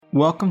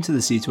Welcome to the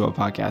C2L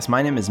podcast.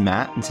 My name is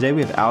Matt, and today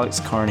we have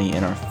Alex Carney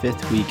in our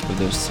fifth week of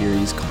their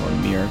series called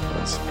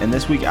Miracles. And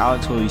this week,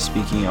 Alex will be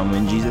speaking on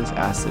when Jesus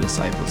asked the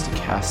disciples to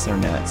cast their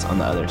nets on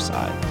the other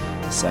side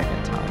the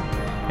second time,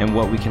 and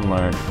what we can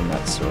learn from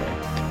that story.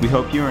 We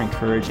hope you are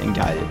encouraged and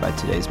guided by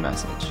today's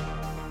message.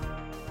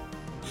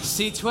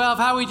 C12,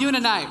 how are we doing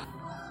tonight?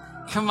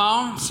 Come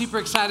on, super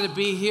excited to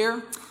be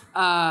here.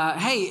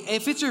 Hey,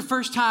 if it's your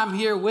first time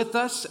here with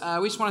us,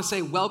 we just want to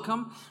say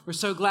welcome. We're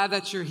so glad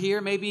that you're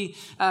here. Maybe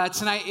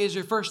tonight is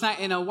your first night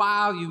in a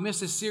while. You've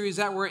missed a series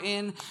that we're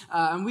in.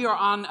 And we are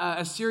on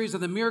a series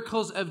of the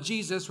miracles of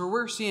Jesus where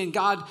we're seeing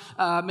God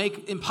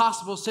make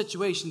impossible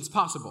situations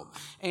possible.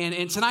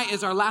 And tonight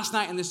is our last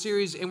night in the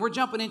series, and we're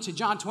jumping into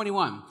John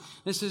 21.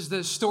 This is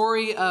the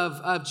story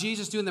of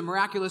Jesus doing the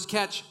miraculous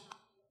catch.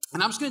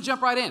 And I'm just going to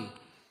jump right in.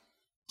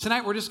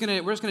 Tonight, we're just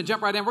gonna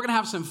jump right in. We're gonna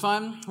have some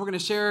fun. We're gonna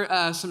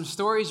share some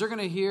stories. You're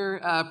gonna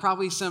hear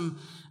probably some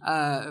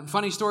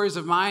funny stories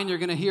of mine. You're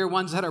gonna hear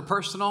ones that are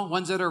personal,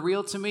 ones that are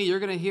real to me. You're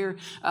gonna hear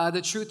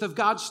the truth of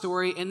God's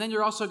story, and then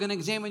you're also gonna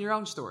examine your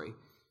own story.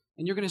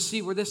 And you're gonna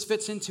see where this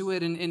fits into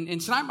it.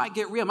 And tonight might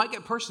get real, might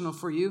get personal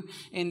for you.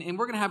 And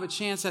we're gonna have a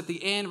chance at the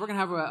end. We're gonna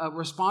have a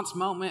response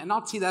moment, and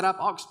I'll tee that up.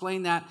 I'll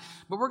explain that.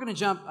 But we're gonna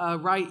jump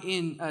right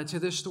in to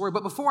this story.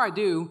 But before I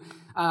do,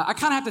 I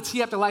kind of have to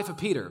tee up the life of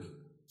Peter.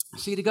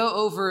 See, to go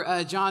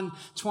over John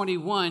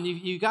 21,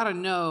 you got to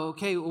know,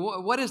 okay,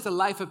 what is the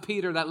life of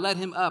Peter that led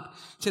him up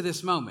to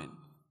this moment?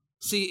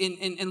 See,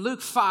 in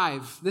Luke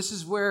 5, this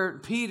is where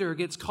Peter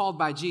gets called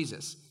by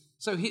Jesus.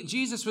 So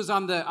Jesus was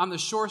on the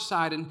shore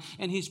side, and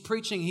he's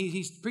preaching.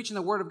 He's preaching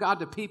the word of God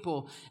to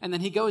people, and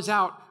then he goes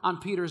out on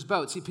Peter's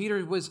boat. See,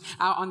 Peter was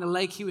out on the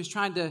lake. He was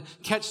trying to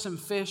catch some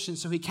fish, and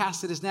so he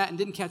casted his net and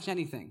didn't catch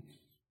anything.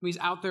 He's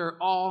out there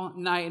all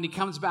night, and he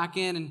comes back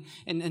in,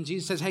 and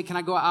Jesus says, hey, can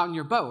I go out in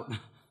your boat?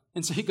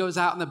 And so he goes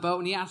out in the boat,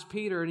 and he asked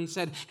Peter, and he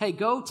said, hey,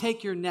 go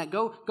take your net,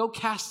 go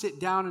cast it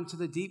down into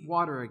the deep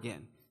water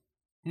again.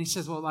 And he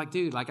says, well,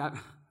 dude,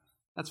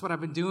 that's what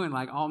I've been doing,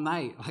 all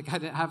night. I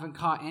haven't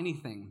caught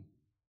anything.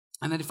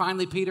 And then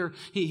finally, Peter,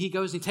 he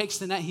goes, he takes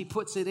the net, he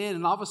puts it in,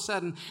 and all of a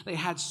sudden, they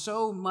had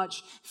so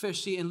much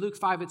fish. See, in Luke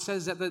 5, it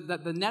says that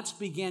the nets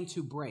began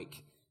to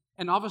break.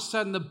 And all of a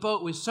sudden, the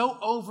boat was so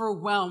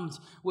overwhelmed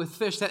with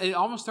fish that it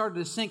almost started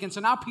to sink. And so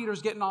now Peter's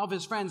getting all of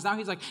his friends. Now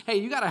he's like, hey,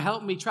 you got to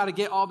help me try to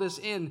get all this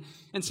in.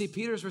 And see,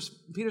 Peter's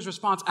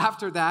response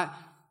after that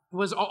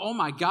was, oh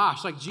my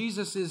gosh,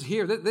 Jesus is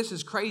here. This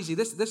is crazy.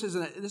 This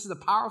is a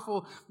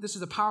powerful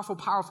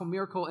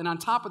miracle. And on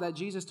top of that,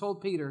 Jesus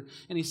told Peter,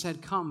 and he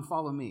said, come,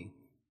 follow me.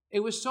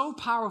 It was so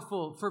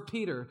powerful for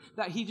Peter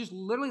that he just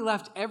literally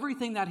left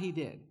everything that he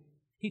did.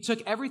 He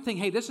took everything,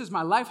 hey, this is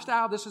my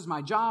lifestyle, this is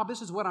my job,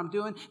 this is what I'm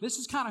doing, this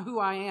is kind of who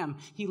I am.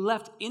 He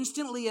left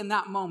instantly in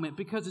that moment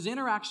because his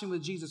interaction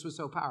with Jesus was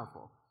so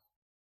powerful.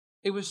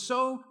 It was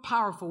so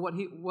powerful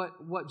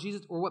what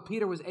Jesus or what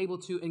Peter was able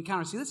to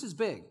encounter. See, this is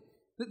big.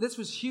 This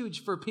was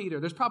huge for Peter.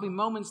 There's probably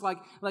moments like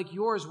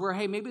yours where,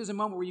 hey, maybe there's a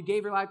moment where you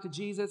gave your life to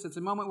Jesus. It's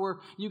a moment where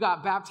you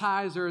got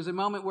baptized, or is a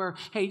moment where,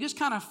 hey, you just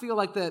kind of feel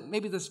like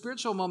maybe the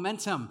spiritual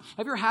momentum.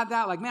 Have you ever had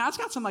that? Man, I just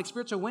got some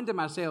spiritual wind in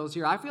my sails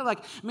here. I feel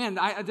like, man,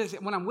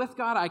 when I'm with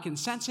God, I can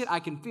sense it.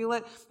 I can feel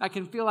it. I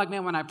can feel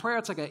man, when I pray,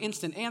 it's like an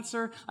instant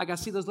answer. I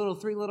see those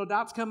three little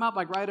dots come up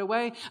right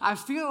away. I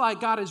feel like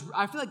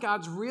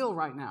God's real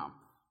right now.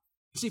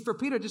 See, for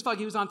Peter, just felt like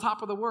he was on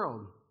top of the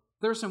world.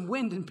 There's some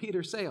wind in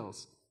Peter's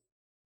sails.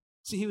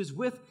 See, he was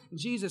with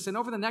Jesus, and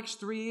over the next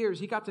 3 years,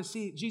 he got to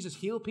see Jesus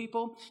heal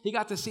people. He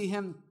got to see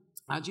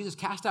Jesus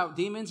cast out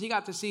demons. He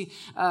got to see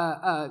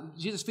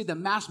Jesus feed the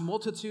mass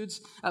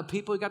multitudes of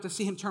people. He got to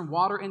see him turn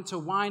water into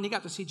wine. He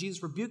got to see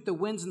Jesus rebuke the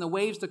winds and the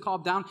waves to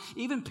calm down.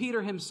 Even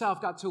Peter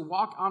himself got to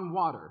walk on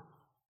water.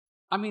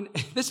 I mean,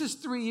 this is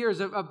 3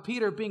 years of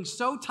Peter being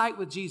so tight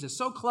with Jesus,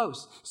 so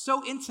close,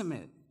 so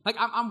intimate.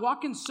 I'm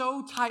walking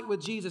so tight with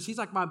Jesus. He's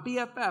like my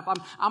BFF.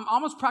 I'm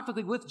almost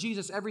practically with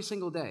Jesus every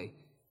single day.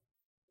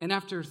 And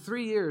after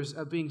 3 years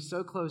of being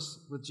so close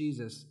with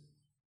Jesus,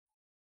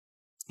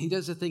 he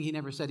does the thing he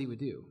never said he would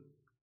do.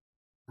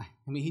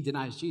 He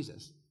denies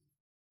Jesus.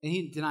 And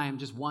he didn't deny him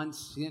just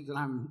once. He didn't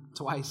deny him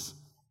twice.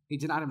 He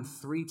denied him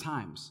 3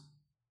 times.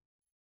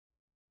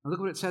 Now look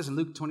what it says in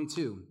Luke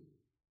 22.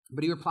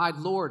 But he replied,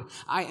 Lord,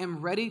 I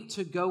am ready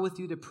to go with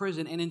you to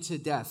prison and into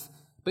death.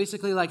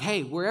 Basically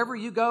hey, wherever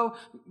you go,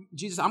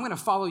 Jesus, I'm going to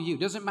follow you.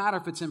 Doesn't matter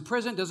if it's in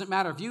prison. Doesn't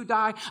matter if you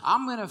die.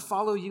 I'm going to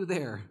follow you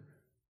there.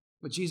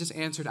 But Jesus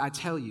answered, I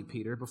tell you,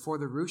 Peter, before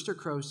the rooster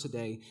crows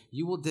today,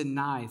 you will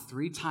deny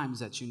 3 times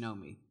that you know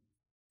me.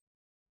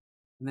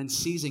 And then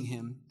seizing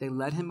him, they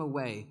led him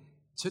away,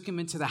 took him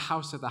into the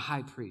house of the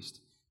high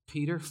priest.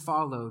 Peter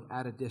followed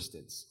at a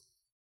distance.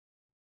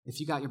 If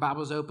you got your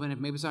Bibles open, if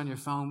maybe it's on your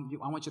phone,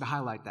 I want you to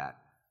highlight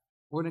that.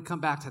 We're going to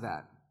come back to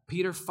that.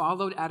 Peter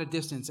followed at a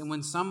distance, and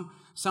when some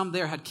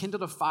there had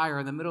kindled a fire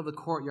in the middle of the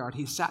courtyard,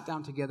 he sat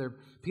down together.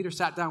 Peter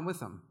sat down with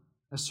them.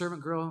 A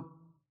servant girl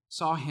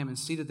saw him and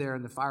seated there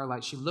in the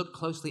firelight. She looked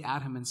closely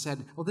at him and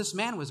said, well, this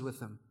man was with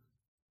him.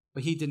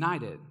 But he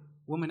denied it.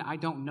 "Woman, I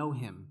don't know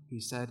him," he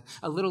said.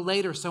 A little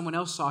later, someone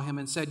else saw him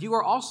and said, "You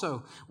are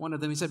also one of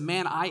them." He said,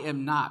 "Man, I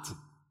am not,"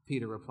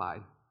 Peter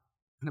replied.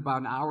 And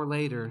about an hour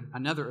later,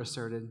 another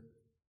asserted,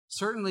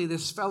 "Certainly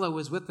this fellow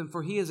was with them,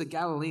 for he is a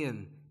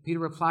Galilean." Peter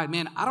replied,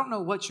 "Man, I don't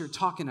know what you're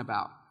talking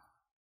about."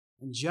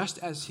 And just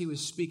as he was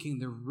speaking,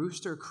 the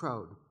rooster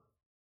crowed.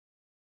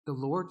 The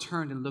Lord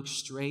turned and looked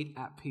straight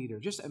at Peter.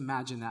 Just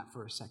imagine that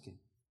for a second.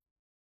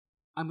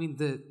 I mean,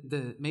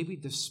 the maybe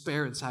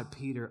despair inside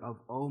Peter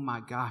of, oh my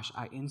gosh,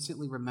 I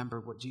instantly remember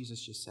what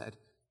Jesus just said.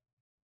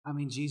 I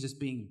mean, Jesus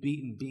being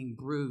beaten, being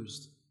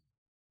bruised.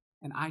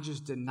 And I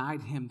just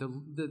denied him,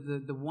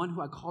 the one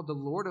who I called the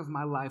Lord of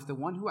my life, the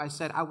one who I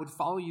said I would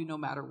follow you no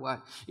matter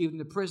what, even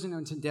to prison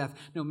or to death,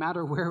 no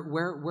matter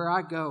where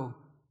I go,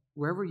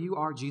 wherever you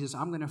are, Jesus,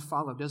 I'm going to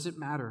follow. Doesn't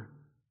matter.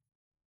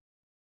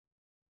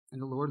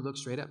 And the Lord looked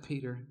straight at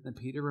Peter. Then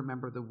Peter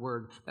remembered the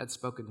word that had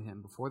spoken to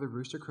him. "Before the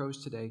rooster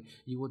crows today,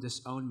 you will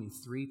disown me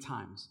 3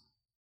 times.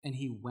 And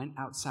he went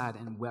outside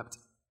and wept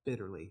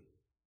bitterly.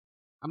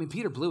 I mean,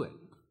 Peter blew it.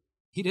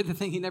 He did the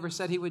thing he never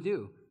said he would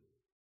do.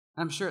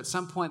 I'm sure at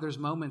some point there's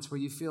moments where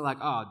you feel like,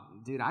 oh,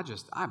 dude,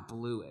 I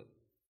blew it.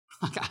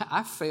 Like,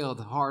 I failed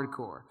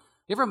hardcore.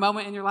 You ever a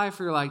moment in your life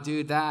where you're like,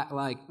 dude, that,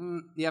 like,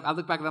 yeah, I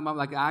look back at that moment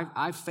like,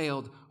 I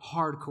failed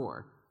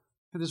hardcore.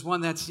 There's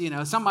one that's,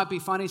 some might be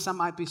funny, some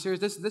might be serious.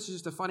 This is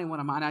just a funny one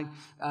of mine.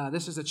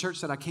 This is a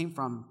church that I came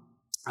from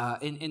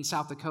in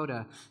South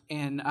Dakota,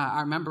 and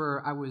I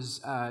remember I was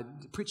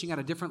preaching at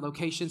a different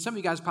location. Some of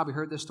you guys probably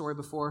heard this story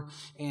before,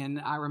 and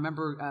I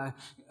remember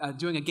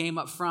doing a game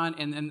up front,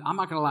 and I'm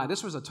not going to lie,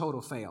 this was a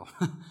total fail.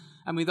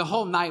 I mean, the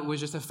whole night was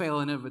just a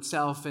fail in and of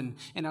itself, and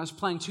I was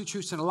playing 2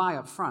 truths and a lie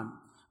up front.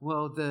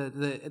 Well,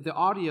 the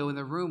audio in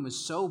the room was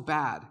so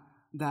bad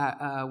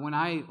that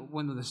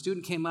when the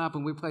student came up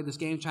and we played this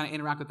game trying to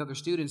interact with other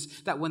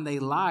students, that when they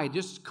lied,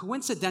 just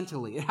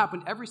coincidentally, it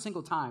happened every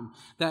single time,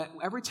 that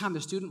every time the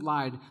student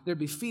lied, there'd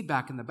be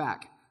feedback in the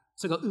back.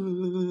 So go,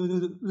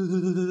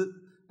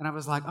 and I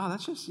was like, oh,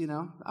 that's just,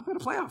 I'm going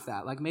to play off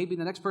that. Like maybe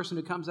the next person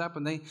who comes up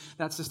and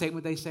that's the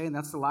statement they say and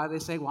that's the lie they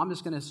say, well, I'm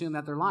just going to assume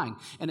that they're lying.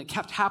 And it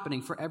kept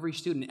happening for every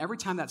student. Every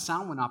time that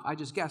sound went off, I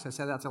just guessed. I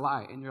said, that's a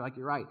lie. And you're like,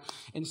 you're right.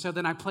 And so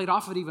then I played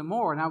off it even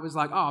more, and I was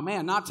like, oh,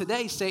 man, not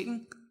today,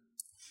 Satan.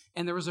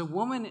 And there was a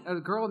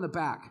girl in the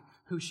back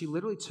who she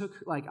literally took,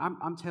 like,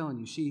 I'm telling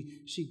you,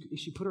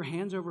 she put her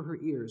hands over her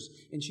ears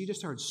and she just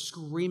started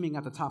screaming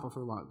at the top of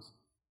her lungs.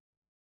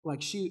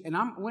 Like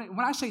when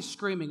I say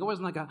screaming, it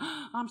wasn't like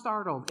I'm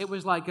startled. It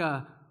was like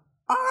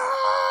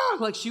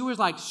like she was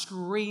like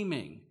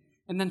screaming.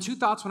 And then 2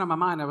 thoughts went on my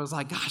mind. I was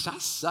like, gosh, I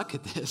suck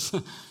at this.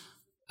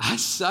 I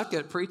suck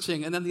at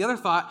preaching. And then the other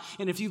thought,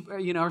 and if you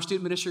are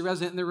student ministry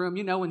resident in the room,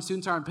 when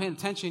students aren't paying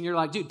attention, you're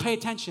like, dude, pay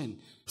attention.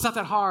 It's not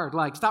that hard.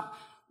 Like, stop.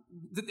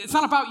 It's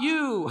not about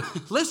you.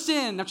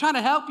 Listen, I'm trying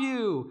to help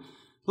you.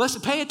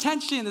 Listen, pay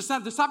attention.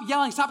 Stop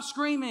yelling. Stop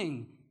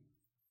screaming.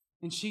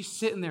 And she's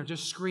sitting there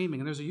just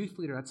screaming. And there's a youth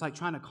leader that's like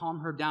trying to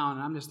calm her down.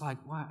 And I'm just like,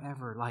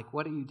 whatever. Like,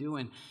 what are you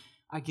doing?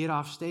 I get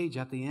off stage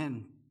at the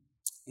end.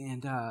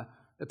 And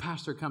the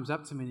pastor comes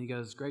up to me and he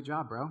goes, great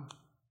job, bro.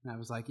 And I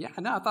was like, yeah,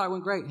 no, I thought it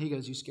went great. And he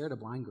goes, you scared a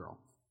blind girl.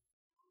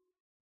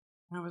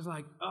 And I was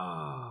like,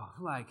 oh,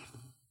 like,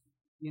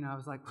 I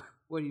was like,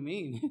 what do you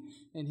mean?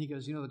 And he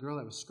goes, the girl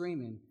that was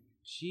screaming,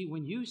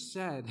 when you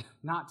said,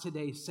 not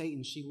today,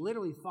 Satan, she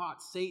literally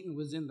thought Satan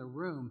was in the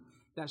room,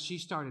 that she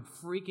started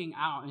freaking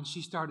out and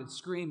she started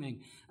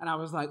screaming. And I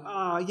was like,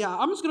 oh, yeah,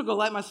 I'm just going to go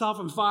light myself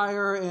on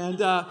fire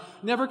and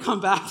never come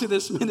back to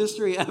this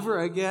ministry ever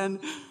again.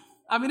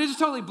 I mean, it just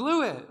totally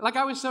blew it. Like,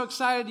 I was so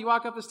excited. You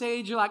walk up the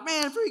stage, you're like,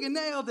 man, freaking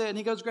nailed it. And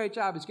he goes, great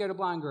job. You scared a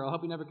blind girl.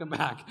 Hope you never come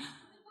back.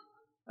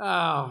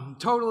 Oh,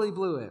 totally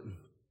blew it.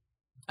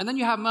 And then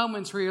you have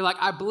moments where you're like,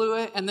 I blew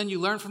it, and then you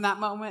learn from that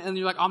moment, and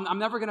you're like, I'm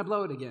never going to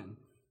blow it again.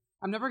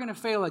 I'm never going to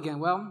fail again.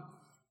 Well,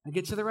 I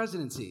get to the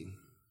residency.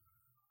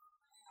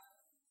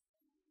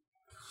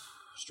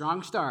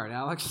 Strong start,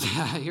 Alex.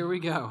 Here we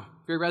go.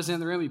 If you're a resident in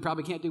the room, you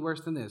probably can't do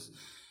worse than this.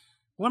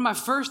 One of my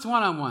first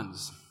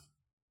one-on-ones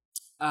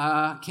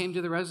came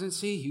to the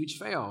residency, huge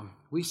fail.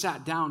 We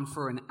sat down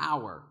for an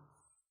hour,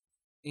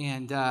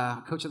 and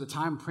coach at the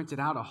time printed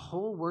out a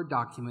whole Word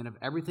document of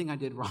everything I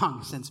did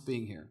wrong since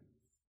being here.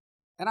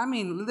 And I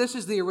mean, this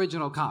is the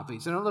original copy,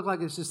 so don't look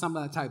like it's just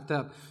something I typed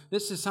up.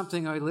 This is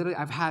something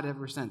I've had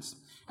ever since.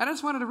 And I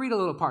just wanted to read a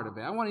little part of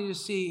it. I wanted you to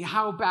see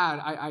how bad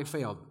I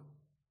failed.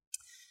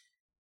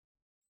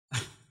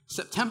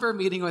 September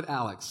meeting with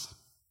Alex. ...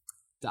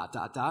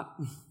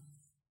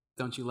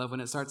 Don't you love when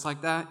it starts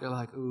like that? You're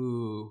like,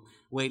 ooh,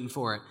 waiting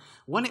for it.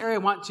 One area I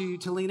want you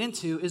to lean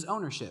into is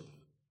ownership.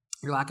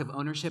 Your lack of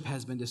ownership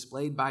has been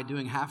displayed by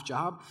doing half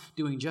job,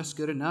 doing just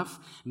good enough,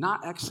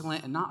 not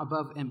excellent, and not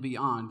above and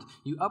beyond.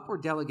 You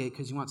upward delegate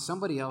because you want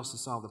somebody else to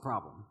solve the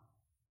problem.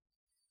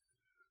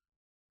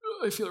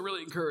 I feel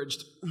really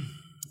encouraged.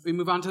 We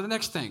move on to the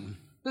next thing.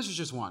 This is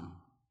just one.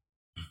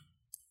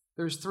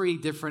 There's 3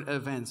 different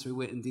events we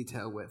went in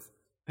detail with.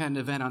 We had an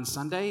event on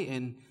Sunday,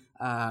 and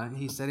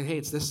he said, hey,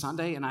 it's this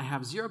Sunday, and I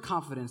have zero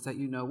confidence that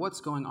you know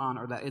what's going on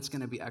or that it's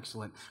going to be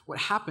excellent. What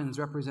happens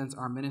represents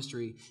our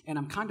ministry, and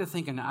I'm kind of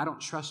thinking, I don't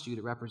trust you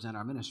to represent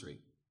our ministry.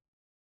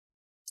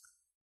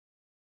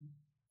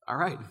 All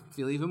right,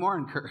 feel even more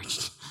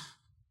encouraged.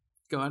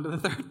 Go on to the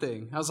third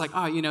thing. I was like,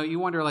 you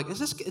wonder, like, is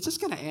this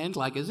going to end?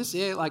 Like, is this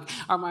it? Like,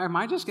 am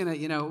I just going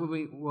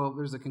to, well,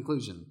 there's a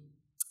conclusion.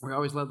 We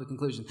always love the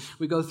conclusion.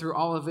 We go through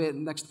all of it. In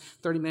the next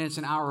 30 minutes,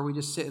 an hour, we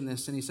just sit in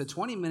this. And he said,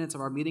 20 minutes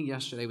of our meeting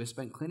yesterday was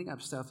spent cleaning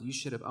up stuff that you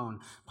should have owned,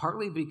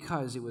 partly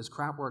because it was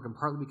crap work and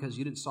partly because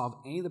you didn't solve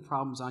any of the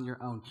problems on your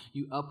own.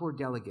 You upward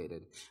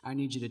delegated. I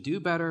need you to do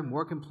better,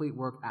 more complete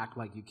work, act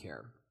like you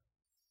care.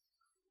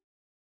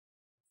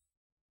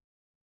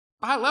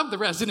 I love the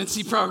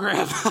residency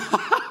program.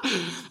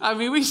 I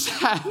mean, we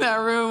sat in that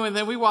room, and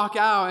then we walk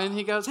out, and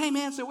he goes, hey,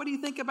 man, so what do you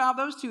think about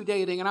those two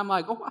dating? And I'm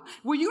like, oh,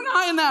 were you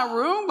not in that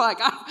room? Like,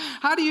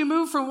 how do you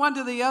move from one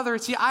to the other?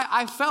 See,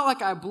 I felt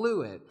like I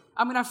blew it.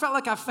 I mean, I felt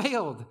like I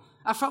failed.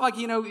 I felt like,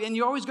 and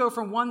you always go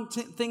from one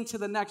thing to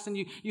the next, and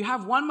you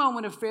have one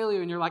moment of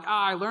failure, and you're like,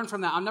 I learned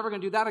from that. I'm never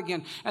going to do that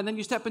again. And then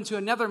you step into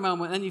another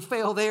moment, and you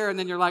fail there, and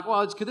then you're like,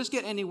 well, could this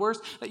get any worse?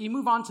 That you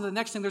move on to the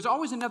next thing. There's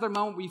always another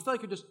moment where you feel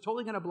like you're just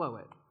totally going to blow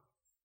it.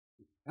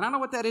 And I don't know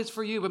what that is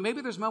for you, but maybe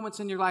there's moments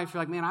in your life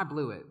you're like, man, I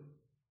blew it.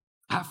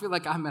 I feel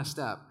like I messed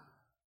up.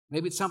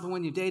 Maybe it's something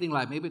in your dating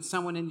life. Maybe it's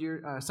something in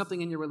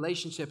your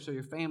relationships or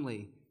your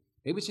family.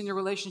 Maybe it's in your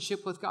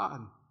relationship with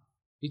God.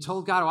 You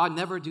told God, I'll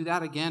never do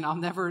that again. I'll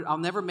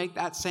never make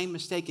that same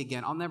mistake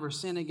again. I'll never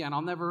sin again.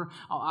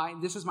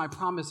 This is my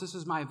promise. This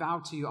is my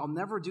vow to you. I'll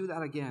never do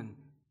that again.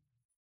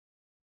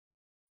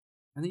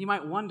 And then you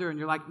might wonder, and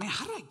you're like, man,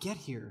 how did I get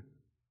here?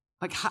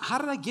 Like, how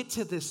did I get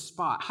to this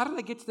spot? How did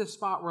I get to this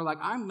spot where, like,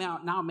 I'm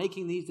now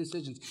making these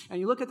decisions? And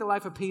you look at the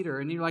life of Peter,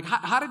 and you're like,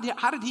 how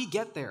did he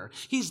get there?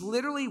 He's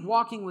literally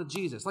walking with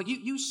Jesus. Like,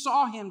 you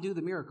saw him do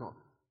the miracle.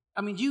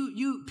 I mean,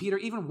 you, Peter,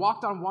 even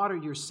walked on water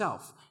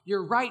yourself.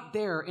 You're right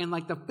there in,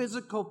 like, the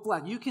physical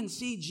flesh. You can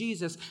see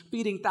Jesus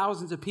feeding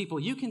thousands of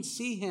people. You can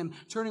see him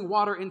turning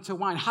water into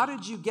wine. How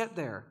did you get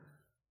there?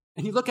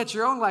 And you look at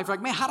your own life,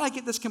 like, man, how did I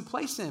get this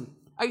complacent?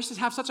 I used to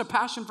have such a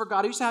passion for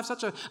God. I used to have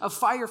such a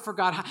fire for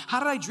God. How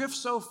did I drift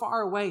so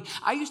far away?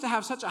 I used to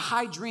have such a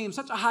high dream,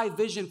 such a high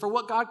vision for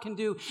what God can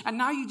do. And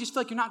now you just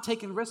feel like you're not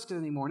taking risks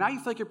anymore. Now you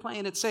feel like you're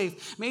playing it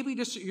safe. Maybe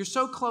you're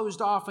so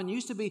closed off and you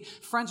used to be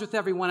friends with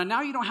everyone. And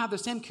now you don't have the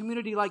same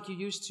community like you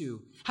used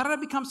to. How did I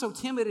become so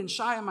timid and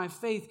shy in my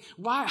faith?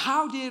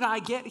 How did I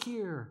get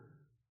here?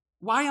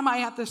 Why am I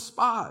at this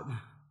spot?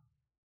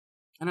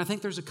 And I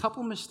think there's a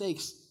couple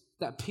mistakes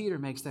that Peter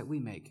makes that we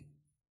make.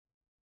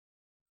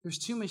 There's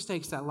two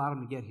mistakes that allowed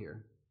him to get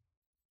here.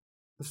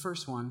 The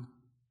first one,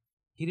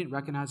 he didn't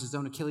recognize his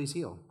own Achilles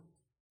heel.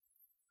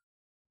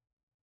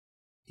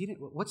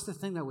 What's the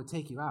thing that would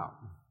take you out?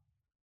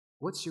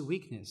 What's your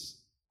weakness?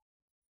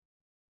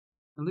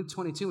 In Luke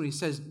 22, when he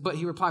says, but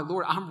he replied,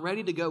 Lord, I'm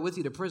ready to go with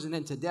you to prison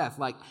and to death.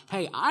 Like,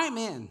 hey, I'm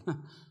in.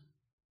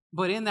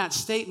 But in that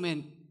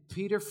statement,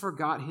 Peter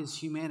forgot his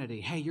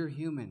humanity. Hey, you're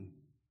human.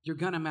 You're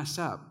going to mess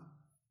up.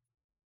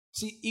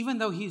 See, even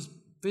though he's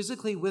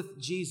physically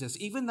with Jesus,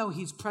 even though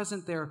he's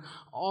present there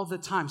all the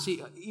time.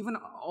 See, even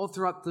all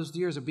throughout those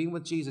years of being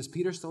with Jesus,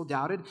 Peter still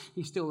doubted.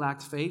 He still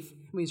lacked faith.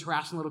 I mean, he's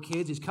harassing little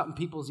kids. He's cutting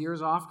people's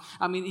ears off.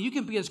 I mean, you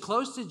can be as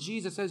close to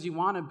Jesus as you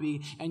want to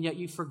be, and yet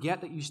you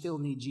forget that you still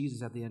need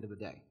Jesus at the end of the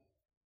day.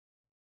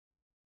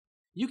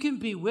 You can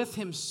be with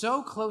him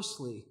so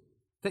closely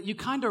that you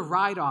kind of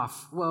ride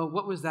off, well,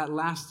 what was that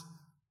last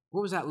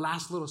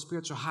little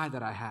spiritual high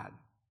that I had?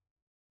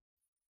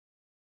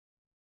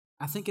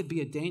 I think it'd be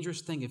a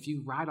dangerous thing if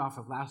you ride off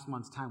of last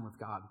month's time with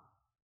God.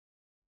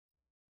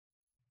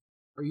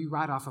 Or you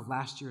ride off of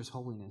last year's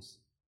holiness.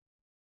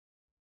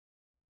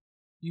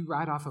 You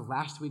ride off of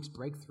last week's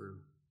breakthrough.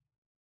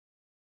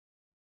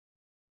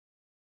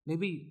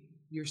 Maybe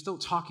you're still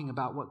talking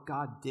about what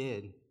God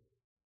did,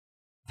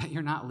 that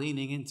you're not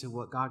leaning into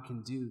what God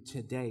can do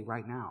today,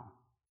 right now.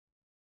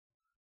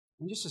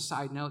 And just a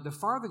side note, the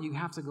farther you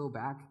have to go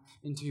back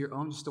into your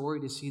own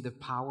story to see the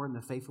power and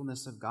the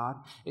faithfulness of God,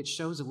 it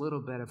shows a little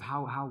bit of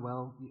how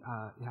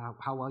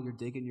well you're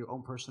digging your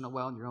own personal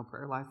well in your own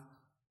prayer life.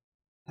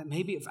 That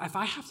maybe if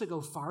I have to go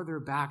farther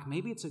back,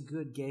 maybe it's a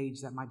good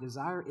gauge that my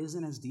desire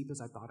isn't as deep as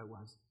I thought it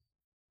was.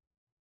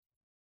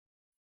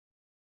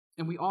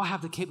 And we all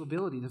have the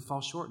capability to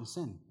fall short and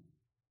sin.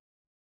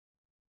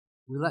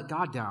 We let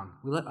God down.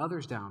 We let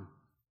others down.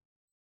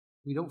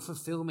 We don't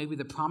fulfill maybe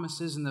the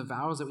promises and the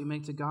vows that we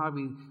make to God.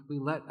 We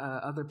let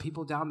other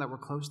people down that were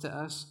close to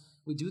us.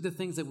 We do the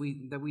things that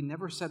we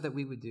never said that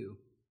we would do.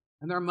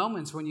 And there are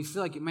moments when you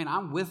feel like, man,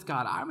 I'm with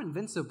God. I'm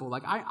invincible.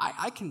 Like,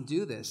 I can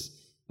do this.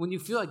 When you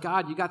feel like,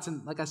 God, you got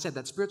some, like I said,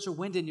 that spiritual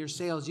wind in your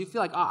sails. You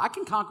feel like, I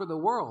can conquer the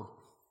world.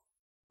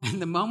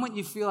 And the moment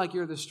you feel like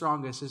you're the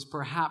strongest is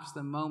perhaps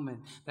the moment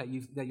that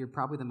you're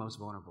probably the most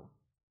vulnerable.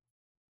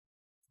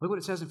 Look what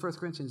it says in 1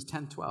 Corinthians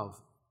 10:12.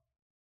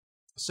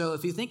 So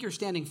if you think you're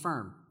standing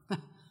firm,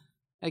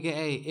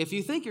 aka if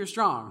you think you're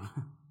strong,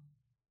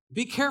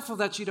 be careful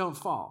that you don't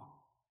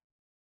fall.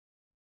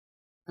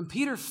 And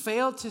Peter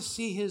failed to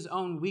see his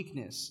own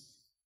weakness.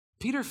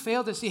 Peter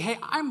failed to see, hey,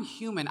 I'm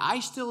human. I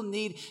still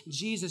need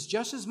Jesus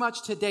just as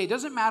much today.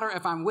 Doesn't matter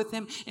if I'm with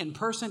him in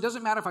person.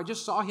 Doesn't matter if I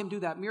just saw him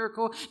do that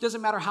miracle.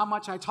 Doesn't matter how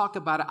much I talk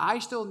about it. I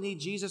still need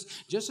Jesus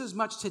just as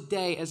much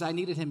today as I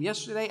needed him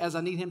yesterday, as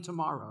I need him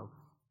tomorrow.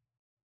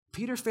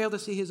 Peter failed to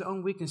see his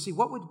own weakness. See,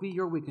 what would be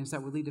your weakness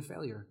that would lead to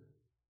failure?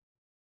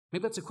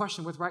 Maybe that's a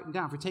question worth writing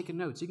down. If you're taking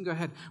notes, you can go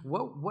ahead.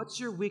 What's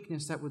your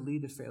weakness that would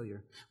lead to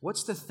failure?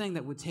 What's the thing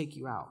that would take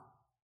you out?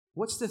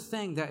 What's the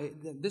thing that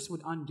this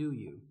would undo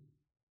you?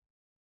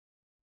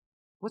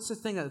 What's the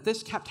thing that if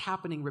this kept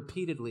happening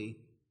repeatedly,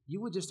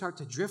 you would just start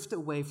to drift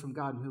away from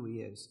God and who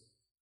he is?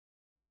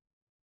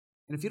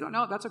 And if you don't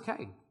know it, that's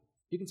okay.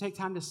 You can take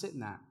time to sit in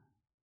that.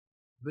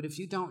 But if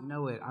you don't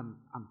know it, I'm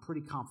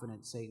pretty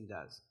confident Satan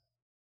does.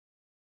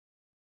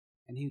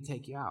 And he would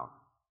take you out.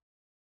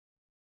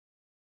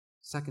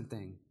 Second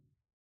thing,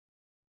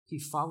 he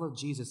followed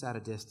Jesus at a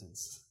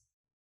distance.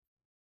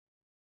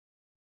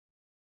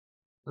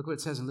 Look what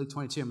it says in Luke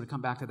 22. I'm going to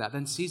come back to that.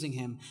 Then seizing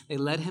him, they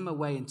led him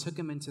away and took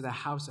him into the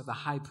house of the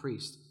high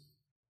priest.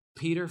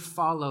 Peter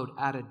followed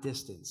at a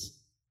distance.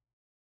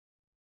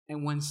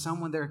 And when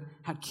someone there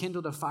had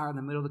kindled a fire in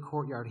the middle of the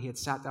courtyard, he had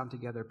sat down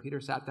together. Peter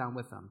sat down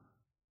with them.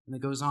 And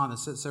it goes on. The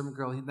servant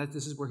girl,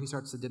 this is where he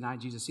starts to deny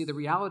Jesus. See, the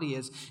reality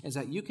is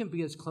that you can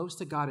be as close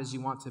to God as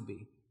you want to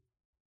be.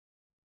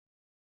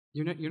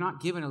 You're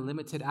not given a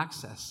limited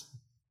access.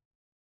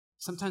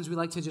 Sometimes we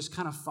like to just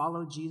kind of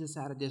follow Jesus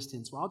at a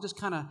distance. Well, I'll just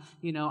kind of,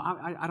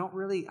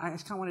 I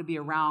just kind of want to be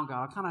around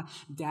God. I'll kind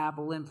of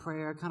dabble in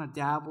prayer, kind of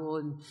dabble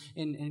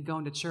in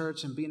going to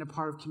church and being a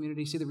part of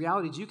community. See, the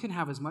reality is you can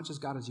have as much as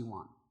God as you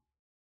want.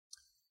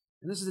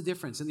 And this is the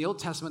difference. In the Old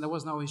Testament, that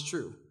wasn't always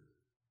true.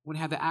 When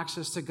you have the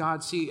access to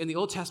God, see, in the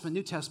Old Testament,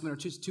 New Testament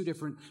are two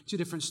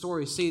different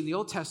stories. See, in the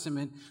Old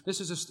Testament, this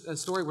is a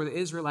story where the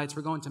Israelites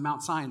were going to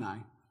Mount Sinai.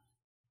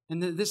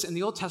 And this in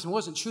the Old Testament, it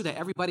wasn't true that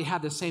everybody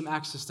had the same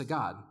access to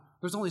God.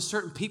 There's only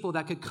certain people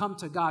that could come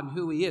to God and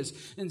who he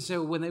is. And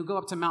so when they go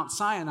up to Mount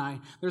Sinai,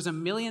 there's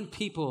 1 million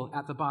people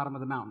at the bottom of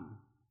the mountain.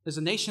 There's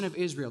a nation of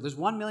Israel. There's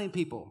 1 million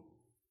people.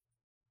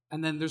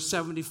 And then there's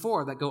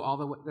 74 that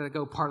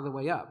go part of the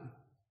way up.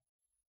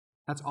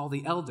 That's all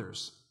the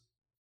elders.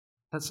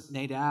 That's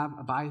Nadab,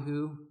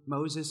 Abihu,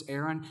 Moses,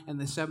 Aaron, and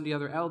the 70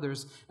 other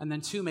elders. And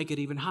then 2 make it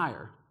even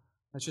higher.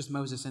 That's just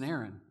Moses and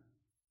Aaron.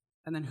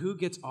 And then who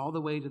gets all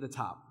the way to the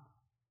top?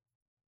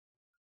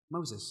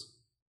 Moses.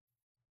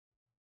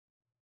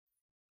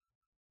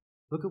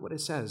 Look at what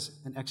it says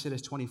in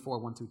Exodus 24,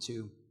 1 through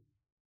 2.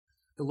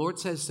 The Lord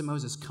says to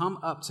Moses, come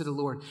up to the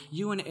Lord,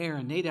 you and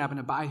Aaron, Nadab and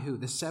Abihu,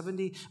 the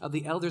 70 of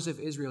the elders of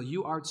Israel.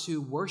 You are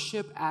to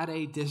worship at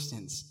a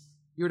distance.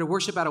 You're to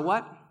worship at a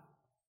what?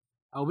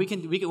 Oh,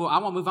 well, I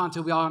won't move on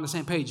until we all are on the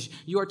same page.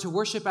 You are to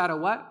worship at a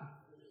what?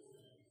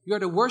 You are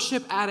to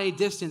worship at a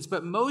distance,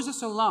 but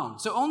Moses alone.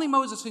 So only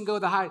Moses can go to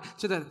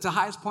the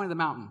highest point of the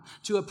mountain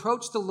to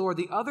approach the Lord.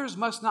 The others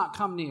must not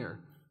come near,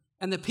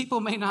 and the people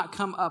may not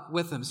come up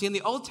with them. See, in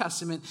the Old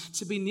Testament,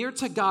 to be near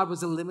to God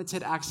was a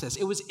limited access.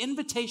 It was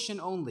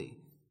invitation only.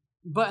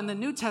 But in the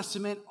New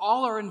Testament,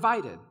 all are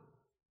invited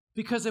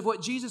because of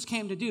what Jesus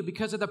came to do,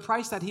 because of the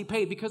price that he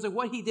paid, because of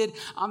what he did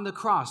on the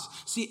cross.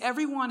 See,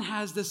 everyone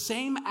has the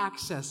same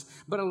access,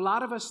 but a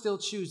lot of us still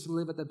choose to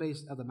live at the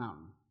base of the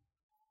mountain.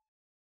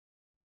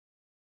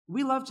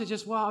 We love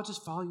to I'll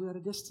just follow you at a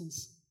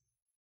distance.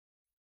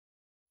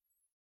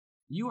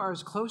 You are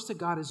as close to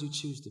God as you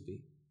choose to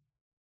be.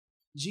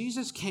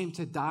 Jesus came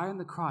to die on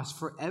the cross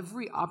for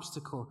every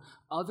obstacle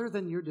other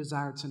than your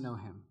desire to know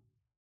him.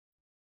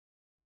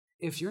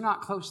 If you're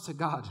not close to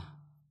God,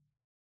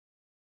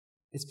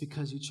 it's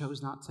because you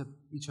chose not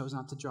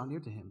to draw near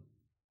to him.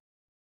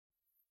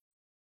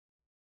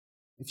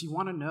 If you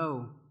want to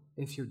know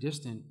if you're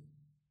distant,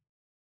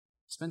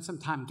 spend some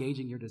time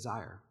gauging your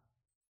desire.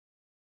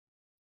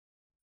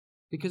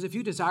 Because if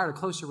you desired a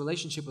closer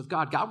relationship with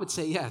God, God would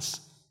say yes.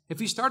 If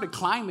you started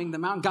climbing the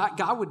mountain,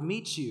 God would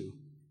meet you.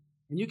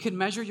 And you can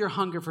measure your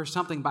hunger for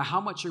something by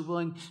how much you're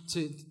willing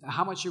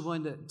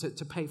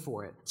to pay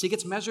for it. See, it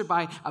gets measured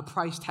by a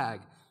price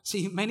tag.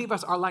 See, many of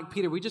us are like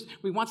Peter.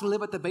 We want to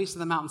live at the base of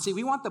the mountain. See,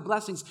 we want the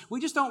blessings.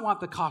 We just don't want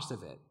the cost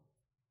of it.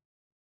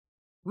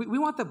 We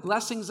want the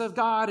blessings of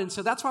God, and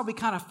so that's why we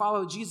kind of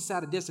follow Jesus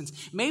at a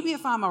distance. Maybe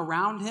if I'm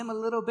around him a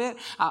little bit,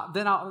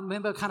 then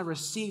I'll kind of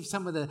receive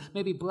some of the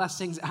maybe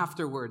blessings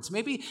afterwards.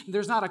 Maybe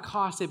there's not a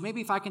cost. Maybe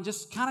if I can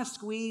just kind of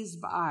squeeze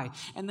by,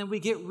 and then we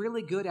get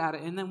really good at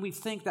it, and then we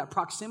think that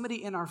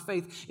proximity in our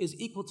faith is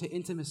equal to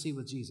intimacy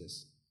with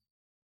Jesus.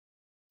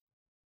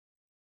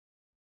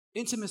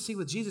 Intimacy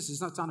with Jesus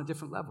is not on a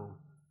different level.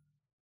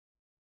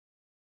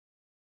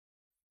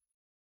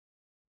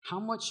 How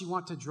much you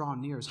want to draw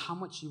near is how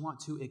much you want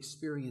to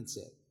experience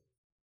it.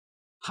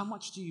 How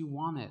much do you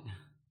want it?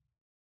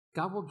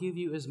 God will give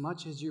you as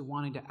much as you're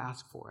wanting to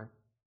ask for it.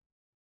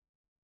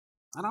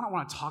 And I don't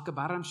want to talk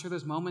about it. I'm sure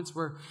there's moments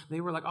where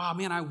they were like, oh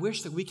man, I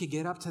wish that we could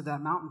get up to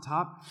that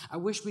mountaintop. I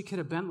wish we could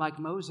have been like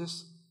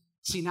Moses.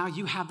 See, now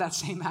you have that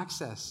same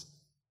access.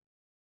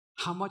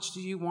 How much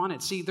do you want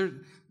it? See,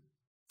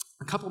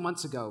 a couple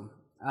months ago,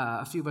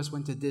 a few of us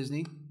went to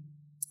Disney,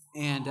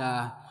 and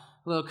a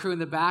little crew in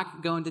the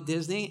back going to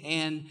Disney,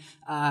 and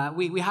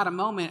we had a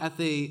moment at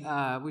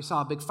we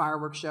saw a big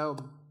fireworks show,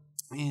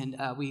 and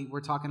we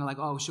were talking like,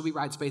 oh, should we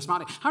ride Space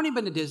Mountain? How many have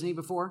been to Disney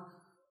before?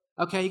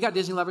 Okay, you got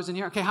Disney lovers in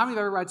here? Okay, how many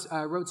have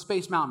ever rode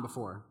Space Mountain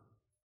before?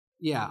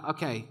 Yeah,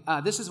 okay.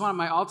 This is one of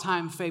my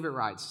all-time favorite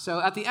rides. So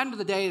at the end of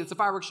the day, it's a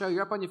fireworks show.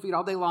 You're up on your feet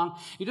all day long.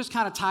 You're just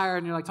kind of tired,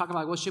 and you're like talking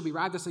about, well, should we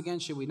ride this again?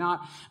 Should we not?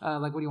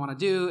 Like, what do you want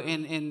to do?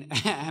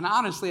 And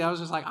honestly, I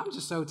was just like, I'm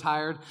just so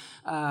tired.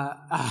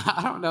 I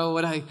don't know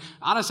what I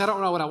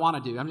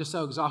want to do. I'm just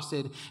so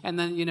exhausted. And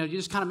then, you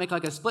just kind of make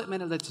like a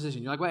split-minute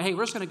decision. You're like, well, hey,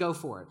 we're just going to go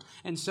for it.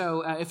 And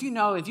so if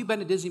you've been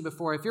to Disney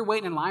before, if you're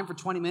waiting in line for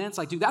 20 minutes,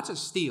 like, dude, that's a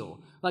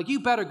steal. Like, you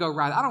better go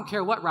ride. I don't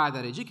care what ride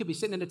that is. You could be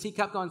sitting in a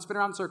teacup going spin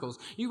around in circles.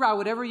 You ride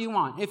whatever you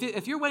want.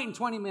 If you're waiting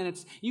 20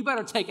 minutes, you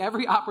better take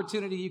every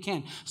opportunity you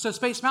can. So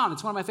Space Mountain,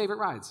 it's one of my favorite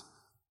rides.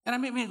 And I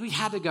mean, we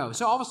had to go.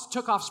 So all of us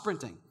took off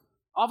sprinting.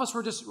 All of us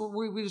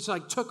we just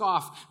like took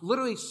off,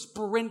 literally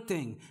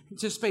sprinting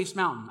to Space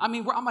Mountain. I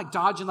mean, I'm like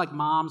dodging like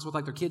moms with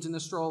like their kids in the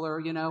stroller,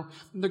 and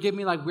they're giving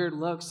me like weird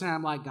looks, and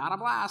I'm like, got a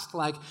blast,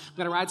 like I'm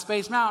gonna ride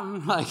Space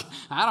Mountain, like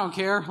I don't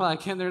care,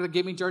 like, and they're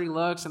giving me dirty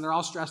looks, and they're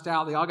all stressed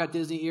out. They all got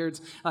Disney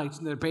ears, like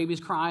their baby's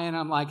crying.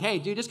 I'm like, hey,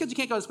 dude, just because you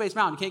can't go to Space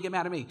Mountain, you can't get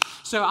mad at me.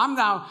 So I'm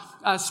now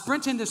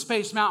sprinting to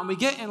Space Mountain. We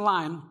get in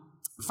line.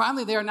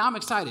 Finally there, now I'm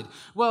excited.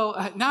 Well,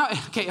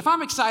 if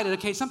I'm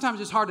excited, sometimes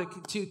it's hard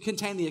to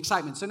contain the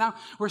excitement. So now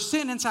we're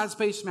sitting inside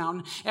Space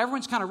Mountain.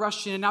 Everyone's kind of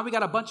rushing in. Now we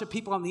got a bunch of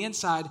people on the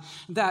inside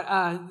that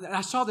I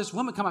saw this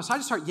woman come up. So I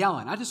just start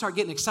yelling. I just start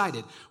getting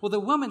excited. Well, the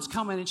woman's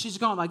coming, and she's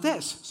going like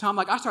this. So I'm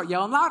like, I start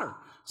yelling louder.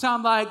 So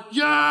I'm like,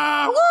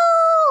 yeah, woo!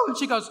 And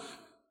she goes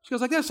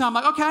like this. So I'm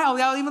like, okay, I'll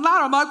yell even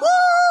louder. I'm like, woo!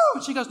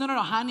 And she goes, no,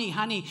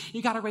 honey,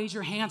 you got to raise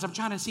your hands. I'm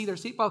trying to see their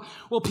seatbelt.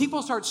 Well,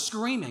 people start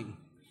screaming.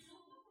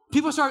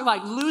 People start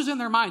like losing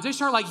their minds. They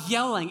start like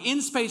yelling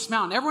in Space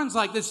Mountain. Everyone's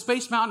like this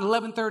Space Mountain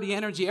 11:30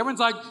 energy. Everyone's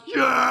like,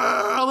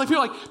 yeah! Like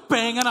people like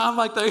banging on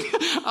like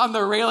on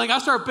the railing. I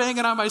start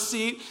banging on my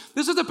seat.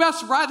 This is the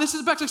best ride. This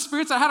is the best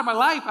experience I had in my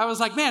life. I was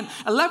like, man,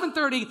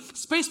 11:30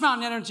 Space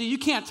Mountain energy. You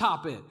can't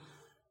top it.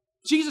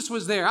 Jesus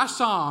was there. I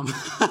saw him.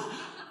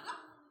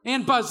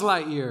 And Buzz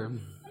Lightyear.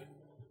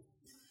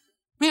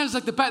 Man, it was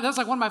like that was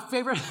like one of my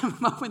favorite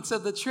moments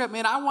of the trip.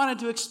 Man, I wanted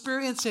to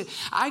experience it.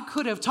 I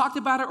could have talked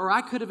about it, or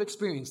I could have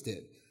experienced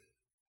it.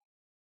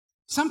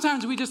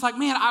 Sometimes we just like,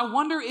 man, I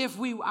wonder if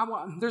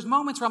there's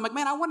moments where I'm like,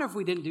 man, I wonder if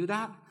we didn't do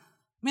that.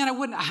 Man,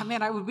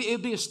 it would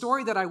be a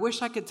story that I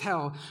wish I could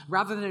tell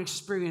rather than an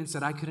experience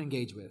that I could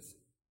engage with.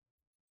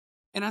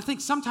 And I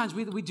think sometimes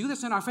we do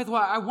this in our faith. Well,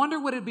 I wonder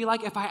what it'd be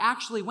like if I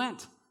actually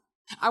went.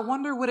 I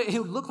wonder what it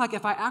would look like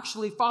if I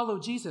actually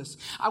followed Jesus.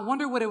 I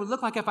wonder what it would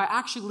look like if I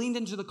actually leaned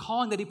into the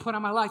calling that he put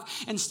on my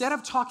life. Instead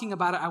of talking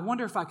about it, I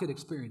wonder if I could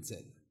experience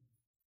it.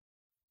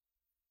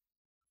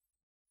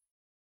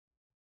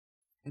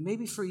 And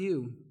maybe for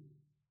you,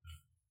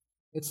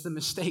 it's the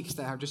mistakes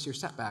that are just your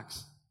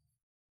setbacks.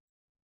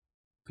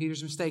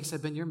 Peter's mistakes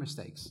have been your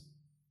mistakes.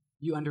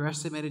 You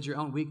underestimated your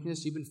own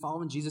weakness. You've been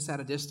following Jesus at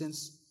a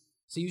distance.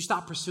 So you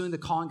stop pursuing the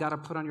calling God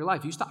has put on your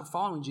life. You stop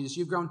following Jesus.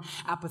 You've grown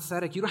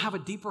apathetic. You don't have a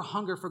deeper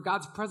hunger for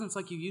God's presence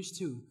like you used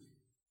to.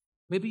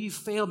 Maybe you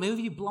failed.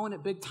 Maybe you've blown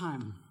it big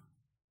time.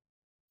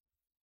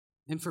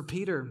 And for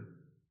Peter,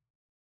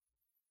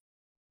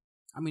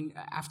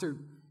 after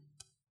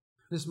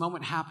this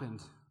moment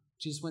happened,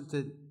 Jesus went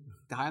to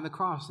die on the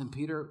cross, and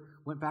Peter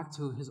went back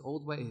to his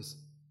old ways.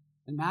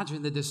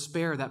 Imagine the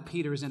despair that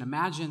Peter is in.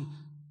 Imagine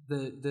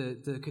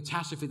the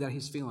catastrophe that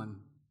he's feeling.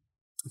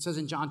 It says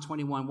in John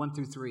 21,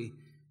 1-3,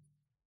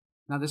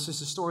 now this is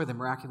the story of the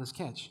miraculous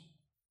catch.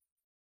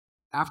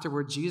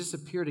 Afterward, Jesus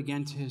appeared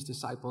again to his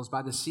disciples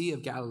by the Sea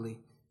of Galilee.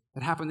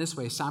 It happened this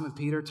way. Simon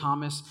Peter,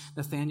 Thomas,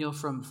 Nathanael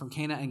from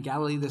Cana and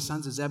Galilee, the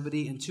sons of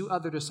Zebedee, and 2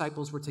 other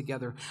disciples were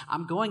together.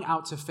 I'm going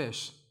out to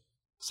fish,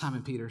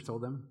 Simon Peter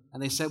told them.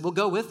 And they said, we'll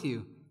go with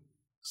you.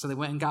 So they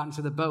went and got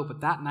into the boat,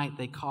 but that night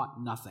they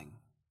caught nothing.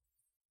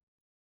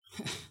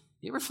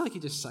 You ever feel like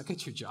you just suck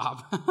at your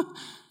job?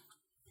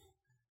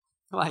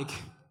 Like,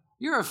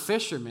 you're a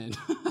fisherman.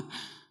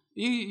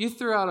 You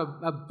threw out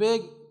a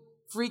big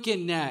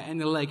freaking net in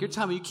the lake. You're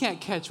telling me you can't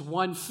catch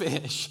one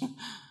fish.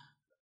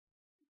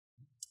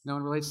 No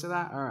one relates to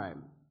that? All right.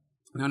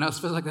 No one else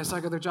feels like they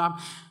suck at their job?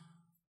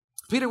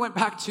 Peter went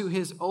back to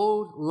his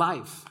old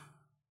life.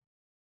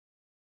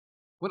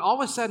 When all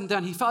was said and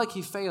done, he felt like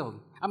he failed.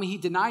 He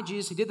denied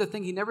Jesus. He did the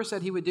thing he never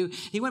said he would do.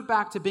 He went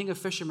back to being a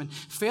fisherman.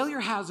 Failure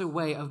has a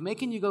way of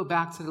making you go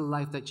back to the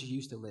life that you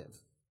used to live.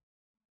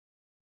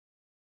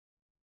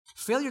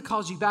 Failure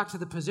calls you back to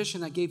the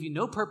position that gave you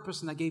no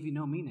purpose and that gave you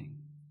no meaning.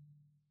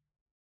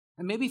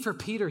 And maybe for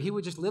Peter, he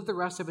would just live the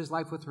rest of his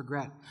life with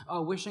regret.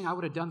 Oh, wishing I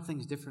would have done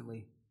things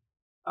differently.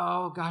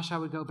 Oh, gosh, I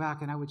would go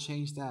back and I would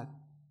change that.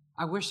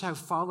 I wish I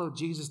followed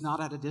Jesus not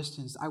at a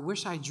distance. I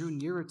wish I drew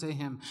nearer to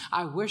him.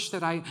 I wish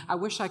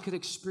I could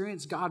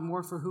experience God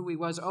more for who he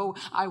was. Oh,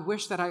 I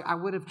wish that I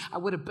would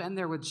have been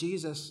there with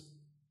Jesus.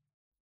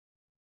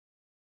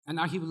 And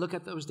now he would look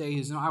at those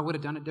days, and I would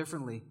have done it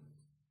differently.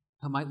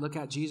 He might look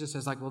at Jesus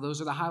as like, well,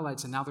 those are the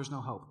highlights, and now there's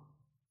no hope.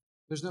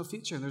 There's no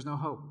future, and there's no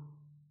hope.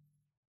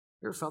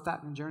 You ever felt that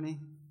in your journey?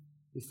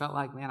 You felt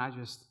like, man,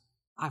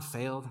 I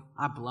failed.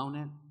 I've blown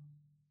it.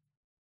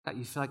 That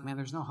you feel like, man,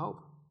 there's no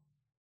hope.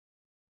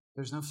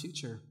 There's no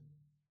future.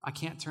 I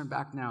can't turn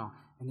back now.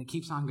 And it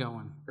keeps on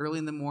going. Early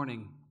in the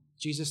morning,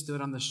 Jesus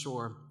stood on the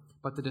shore,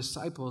 but the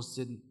disciples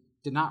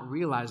did not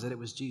realize that it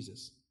was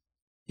Jesus.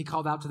 He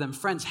called out to them,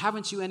 friends,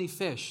 haven't you any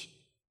fish?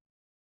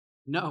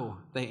 No,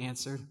 they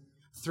answered.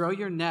 Throw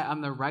your net on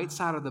the right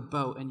side of the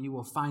boat and you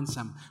will find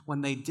some.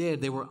 When they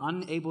did, they were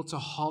unable to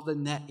haul the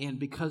net in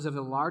because of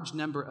the large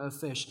number of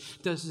fish.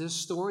 Does this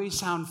story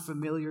sound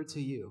familiar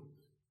to you?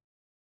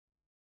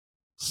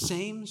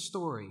 Same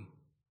story.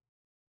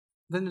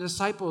 Then the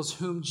disciples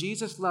whom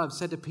Jesus loved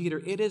said to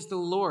Peter, it is the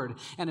Lord.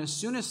 And as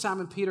soon as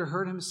Simon Peter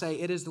heard him say,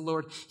 it is the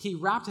Lord, he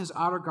wrapped his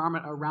outer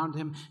garment around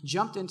him,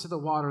 jumped into the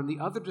water, and the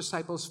other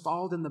disciples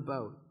followed in the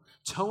boat,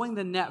 towing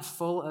the net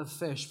full of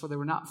fish, for they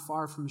were not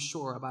far from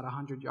shore, about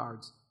 100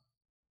 yards.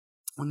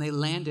 When they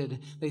landed,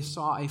 they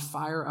saw a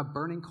fire of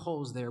burning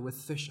coals there with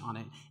fish on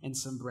it and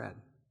some bread.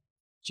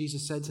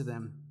 Jesus said to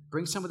them,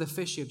 bring some of the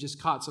fish you have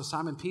just caught. So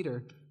Simon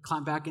Peter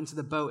climbed back into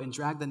the boat and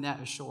dragged the net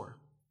ashore.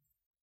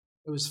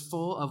 It was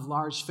full of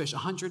large fish,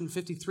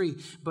 153.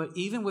 But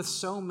even with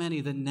so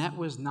many, the net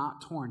was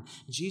not torn.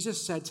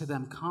 Jesus said to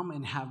them, come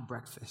and have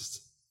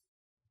breakfast.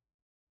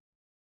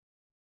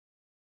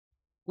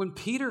 When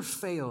Peter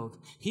failed,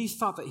 he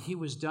thought that he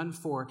was done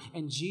for.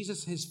 And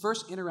Jesus, his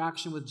first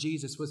interaction with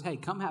Jesus was, hey,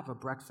 come have a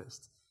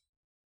breakfast.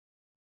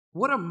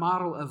 What a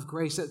model of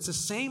grace. It's the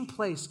same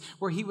place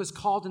where he was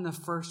called in the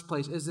first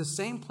place. It's the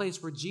same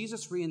place where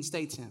Jesus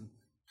reinstates him.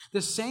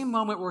 The same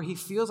moment where he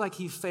feels like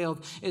he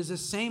failed is the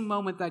same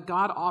moment that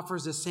God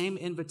offers the same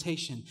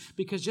invitation.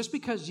 Because just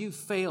because you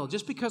failed,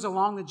 just because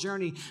along the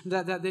journey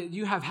that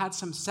you have had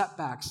some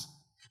setbacks,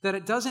 that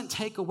it doesn't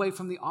take away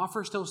from the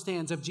offer still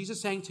stands of Jesus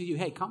saying to you,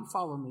 hey, come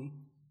follow me.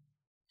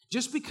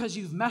 Just because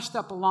you've messed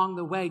up along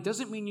the way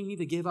doesn't mean you need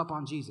to give up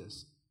on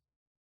Jesus.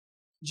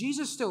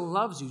 Jesus still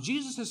loves you.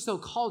 Jesus has still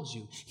called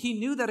you. He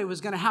knew that it was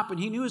going to happen.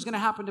 He knew it was going to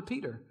happen to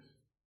Peter.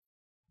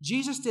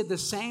 Jesus did the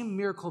same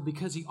miracle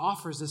because he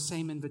offers the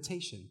same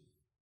invitation.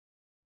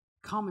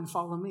 Come and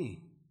follow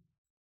me.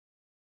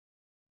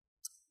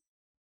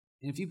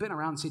 And if you've been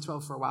around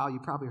C12 for a while, you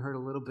probably heard a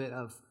little bit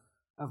of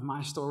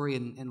my story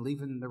and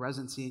leaving the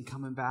residency and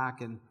coming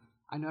back. And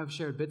I know I've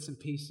shared bits and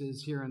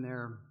pieces here and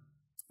there.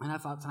 And I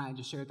thought tonight I'd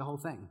just share the whole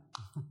thing.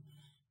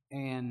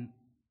 And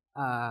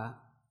a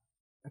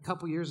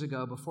couple years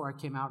ago, before I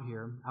came out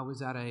here, I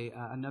was at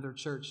another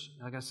church,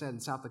 like I said, in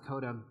South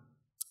Dakota.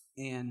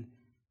 And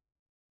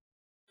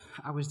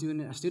I was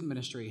doing a student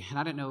ministry, and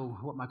I didn't know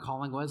what my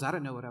calling was. I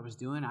didn't know what I was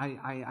doing.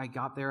 I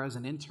got there as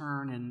an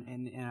intern,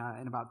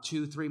 and about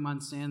 2-3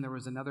 months in, there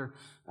was another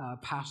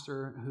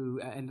pastor who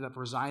ended up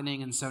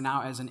resigning, and so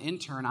now as an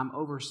intern, I'm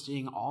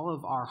overseeing all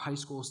of our high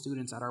school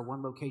students at our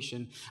one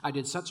location. I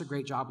did such a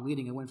great job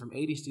leading. It went from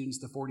 80 students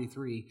to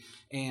 43,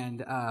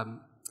 and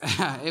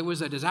it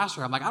was a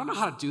disaster. I'm like, I don't know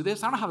how to do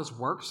this. I don't know how this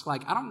works.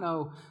 Like, I don't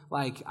know.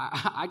 Like,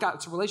 I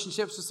got some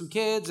relationships with some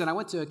kids, and I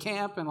went to a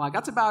camp, and like,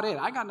 that's about it.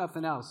 I got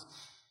nothing else.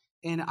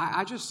 And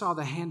I just saw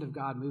the hand of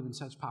God move in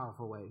such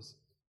powerful ways.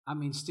 I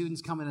mean,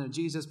 students coming to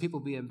Jesus, people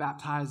being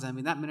baptized. I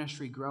mean, that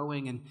ministry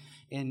growing.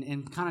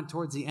 And kind of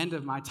towards the end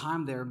of my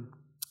time there,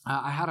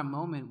 I had a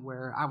moment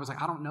where I was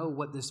like, I don't know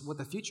what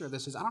the future of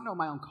this is. I don't know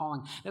my own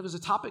calling. It was a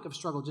topic of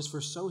struggle just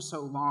for so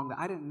long that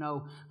I didn't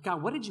know,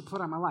 God, what did you put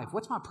on my life?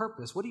 What's my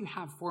purpose? What do you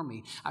have for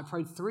me? I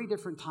prayed 3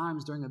 different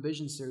times during a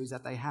vision series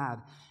that they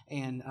had,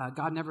 and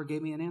God never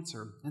gave me an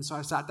answer. And so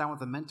I sat down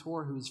with a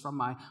mentor who's from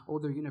my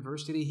older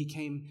university. He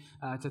came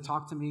to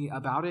talk to me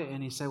about it,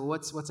 and he said, well,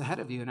 what's ahead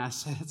of you? And I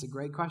said, it's a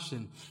great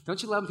question.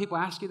 Don't you love when people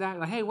ask you that?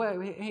 Like, hey,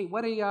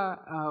 what do you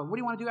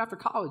want to do after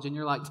college? And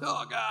you're like,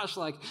 oh gosh,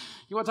 like,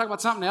 you want to talk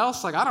about something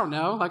else? Like, I don't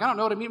know. Like, I don't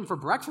know what I'm eating for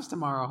breakfast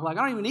tomorrow. Like,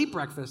 I don't even eat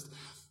breakfast.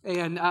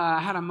 And I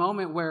had a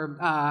moment where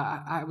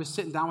I was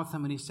sitting down with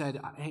him, and he said,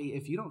 hey,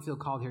 if you don't feel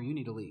called here, you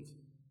need to leave.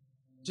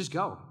 Just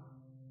go.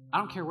 I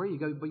don't care where you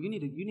go, but you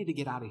need to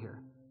get out of here.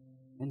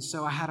 And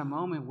so I had a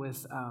moment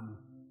with,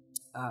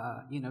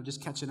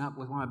 just catching up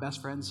with one of my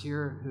best friends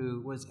here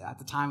who was at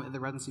the time in the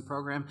residency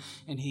program,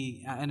 and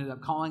he ended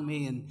up calling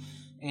me,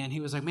 and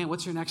he was like, man,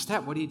 what's your next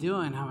step? What are you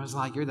doing? I was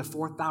like, you're the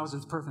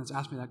 4,000th person that's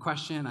asked me that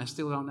question. I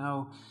still don't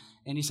know.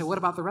 And he said, what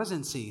about the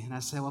residency? And I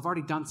said, well, I've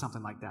already done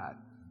something like that.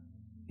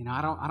 You know,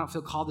 I don't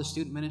feel called to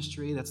student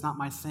ministry. That's not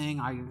my thing.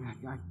 I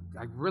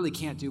really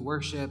can't do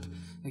worship.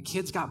 The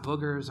kids got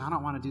boogers. I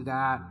don't want to do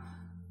that.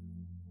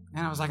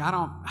 And I was like, I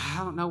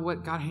don't know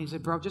what God. He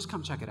said, bro, just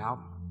come check it out.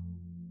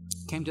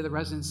 Came to the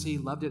residency,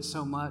 loved it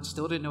so much,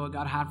 still didn't know what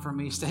God had for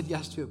me, said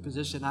yes to a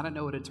position. I didn't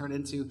know what it turned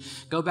into.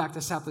 Go back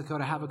to South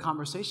Dakota, have a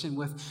conversation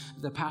with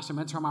the pastor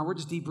mentor of mine. We're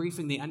just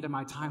debriefing the end of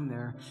my time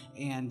there.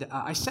 And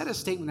I said a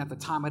statement at the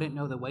time. I didn't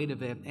know the weight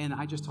of it. And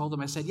I just told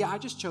him, I said, I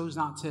just chose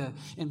not to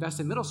invest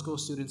in middle school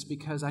students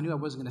because I knew I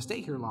wasn't going to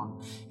stay here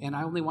long. And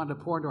I only wanted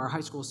to pour into our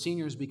high school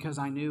seniors because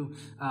I knew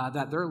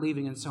that they're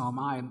leaving and so am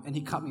I. And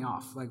he cut me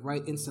off, like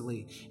right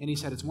instantly. And he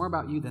said, it's more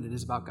about you than it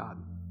is about God.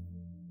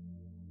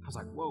 I was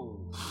like,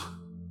 whoa.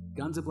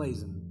 Guns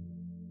a-blazing.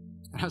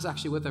 I was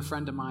actually with a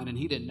friend of mine, and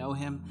he didn't know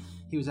him.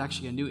 He was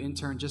actually a new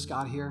intern, just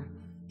got here.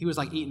 He was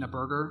like eating a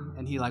burger,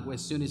 and he like, as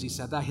soon as he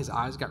said that, his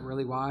eyes got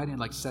really wide and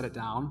like set it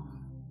down.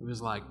 It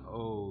was like,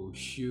 oh,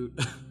 shoot.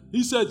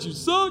 He said, you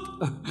suck.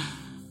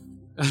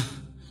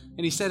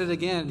 And he said it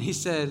again. He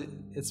said,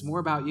 it's more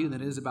about you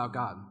than it is about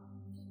God.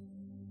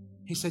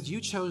 He said,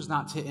 you chose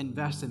not to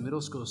invest in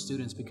middle school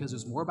students because it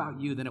was more about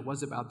you than it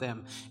was about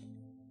them.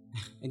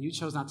 And you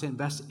chose not to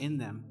invest in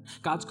them.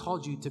 God's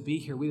called you to be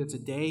here, whether it's a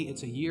day,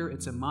 it's a year,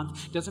 it's a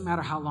month. It doesn't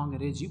matter how long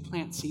it is. You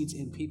plant seeds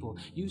in people.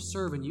 You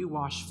serve and you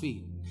wash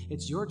feet.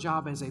 It's your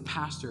job as a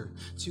pastor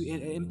to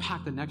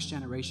impact the next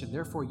generation.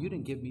 Therefore, you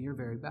didn't give me your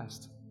very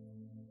best.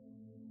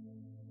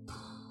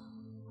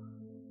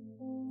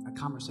 That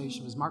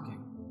conversation was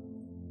marking.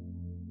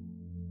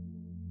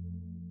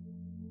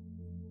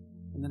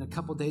 And then a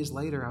couple days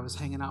later, I was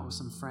hanging out with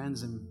some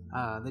friends, and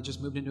they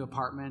just moved into an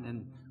apartment,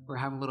 and we're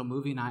having a little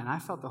movie night, and I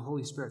felt the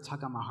Holy Spirit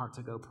tug on my heart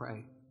to go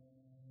pray.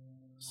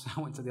 So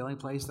I went to the only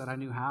place that I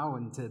knew how,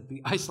 and to be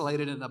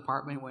isolated in the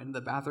apartment, went in the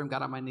bathroom,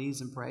 got on my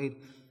knees and prayed.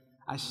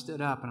 I stood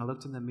up and I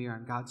looked in the mirror,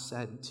 and God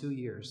said, in 2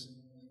 years,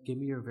 give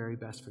me your very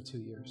best for 2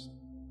 years.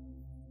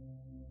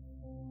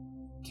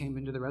 Came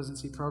into the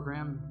residency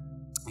program,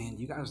 and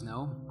you guys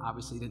know,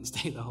 obviously didn't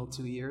stay the whole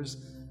 2 years.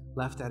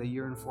 Left at 1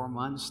 year and 4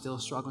 months, still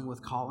struggling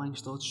with calling,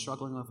 still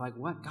struggling with like,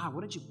 what? God,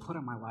 what did you put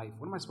in my life?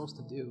 What am I supposed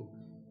to do?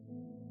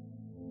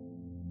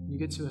 You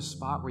get to a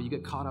spot where you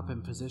get caught up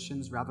in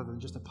positions rather than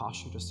just a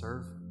posture to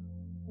serve.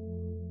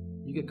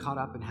 You get caught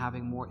up in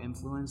having more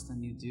influence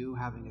than you do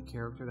having a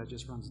character that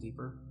just runs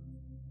deeper.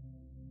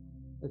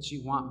 That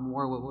you want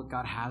more with what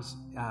God has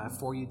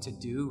for you to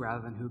do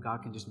rather than who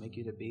God can just make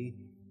you to be.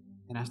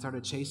 And I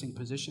started chasing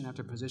position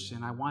after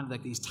position. I wanted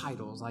like these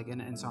titles, like,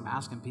 and so I'm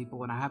asking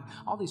people, and I have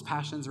all these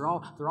passions. They're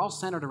all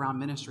centered around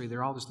ministry.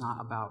 They're all just not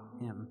about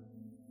Him.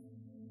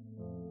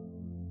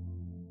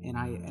 And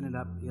I ended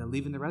up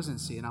leaving the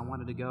residency, and I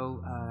wanted to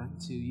go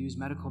to use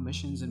medical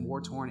missions in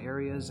war-torn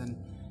areas. And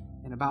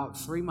about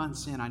 3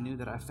 months in, I knew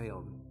that I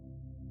failed.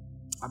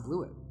 I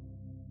blew it.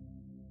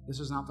 This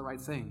was not the right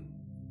thing.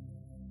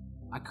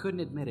 I couldn't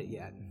admit it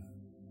yet.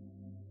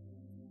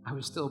 I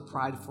was still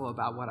prideful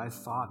about what I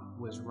thought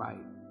was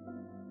right.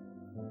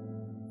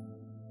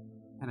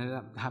 And I ended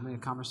up having a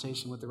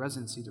conversation with the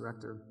residency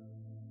director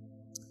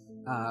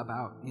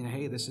about,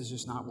 hey, this is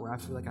just not where I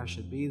feel like I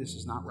should be. This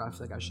is not where I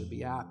feel like I should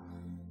be at.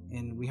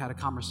 And we had a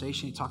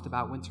conversation. He talked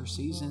about winter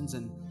seasons.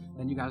 And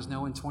then you guys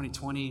know in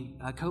 2020,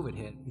 COVID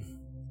hit.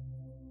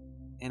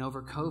 And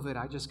over COVID,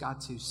 I just got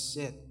to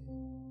sit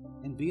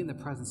and be in the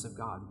presence of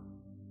God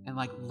and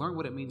like learn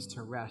what it means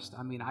to rest.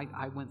 I mean,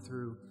 I went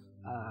through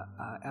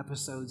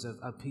episodes of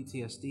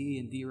PTSD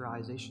and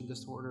derealization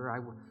disorder.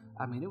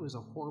 I mean, it was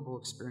a horrible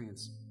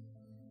experience.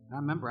 And I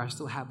remember I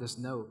still have this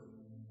note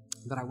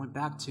that I went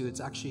back to.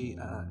 It's actually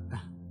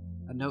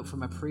a note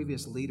from a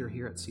previous leader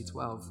here at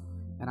C12.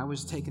 And I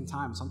was taking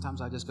time. Sometimes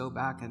I just go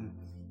back, and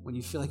when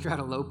you feel like you're at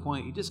a low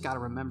point, you just got to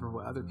remember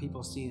what other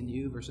people see in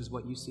you versus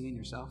what you see in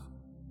yourself.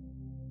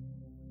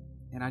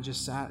 And I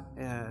just sat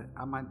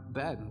on my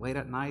bed late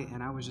at night,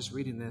 and I was just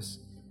reading this.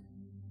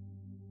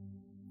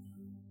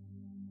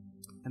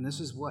 And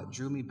this is what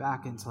drew me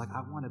back into, like,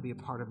 I want to be a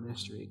part of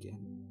ministry again.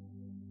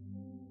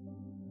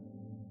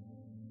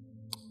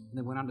 And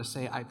they went on to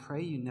say, I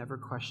pray you never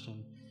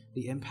question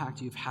the impact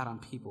you've had on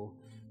people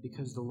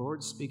because the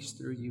Lord speaks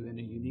through you in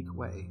a unique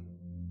way.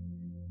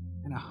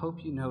 And I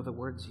hope you know the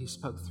words He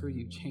spoke through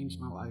you changed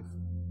my life.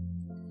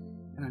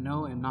 And I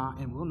know I am not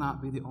and will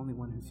not be the only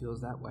one who feels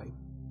that way.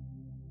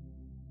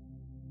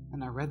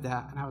 And I read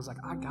that, and I was like,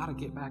 I got to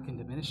get back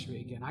into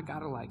ministry again. I got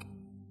to, like,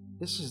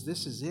 this is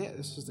it.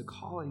 This is the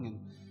calling. And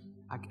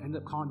I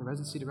ended up calling the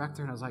residency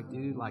director, and I was like,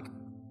 dude, like,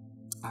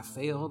 I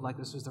failed. Like,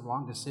 this was the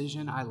wrong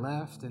decision. I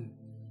left. And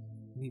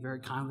he very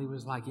kindly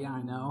was like, yeah,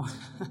 I know.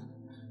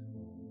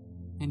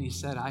 And he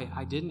said,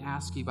 I didn't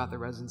ask you about the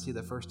residency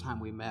the first time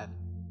we met.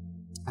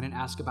 I didn't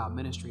ask about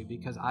ministry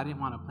because I didn't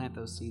want to plant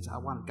those seeds. I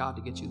wanted God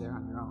to get you there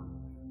on your own.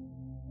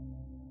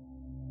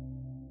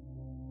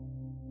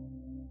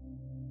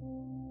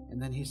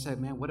 And then he said,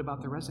 man, what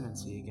about the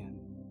residency again?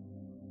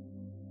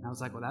 And I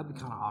was like, well, that'd be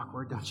kind of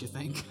awkward, don't you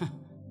think?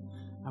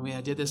 I mean,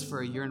 I did this for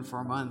 1 year and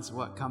 4 months.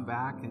 What, come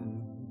back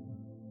and,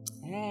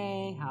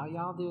 hey, how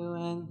y'all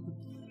doing?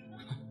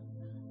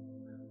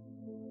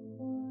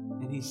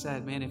 And he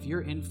said, man, if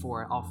you're in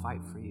for it, I'll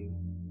fight for you.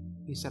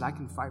 He said, I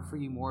can fight for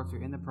you more if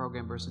you're in the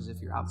program versus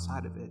if you're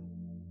outside of it.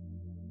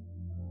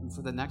 And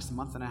for the next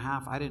month and a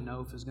half, I didn't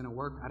know if it was going to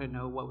work. I didn't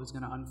know what was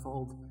going to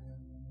unfold.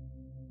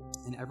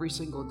 And every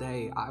single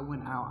day I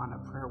went out on a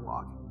prayer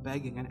walk,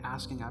 begging and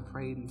asking. I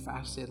prayed and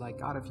fasted like,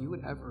 God, if you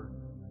would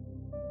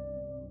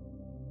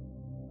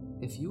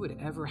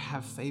ever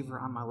have favor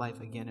on my life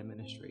again in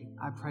ministry,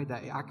 I prayed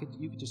that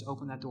you could just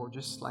open that door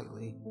just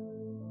slightly.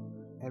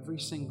 Every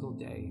single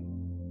day,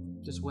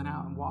 just went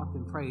out and walked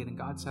and prayed, and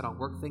God said, I'll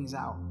work things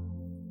out.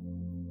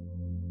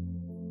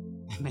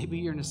 And maybe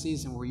you're in a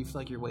season where you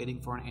feel like you're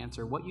waiting for an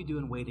answer. What you do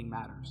in waiting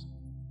matters.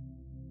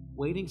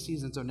 Waiting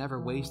seasons are never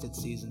wasted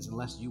seasons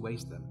unless you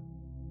waste them.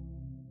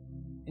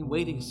 In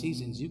waiting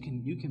seasons, you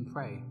can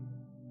pray.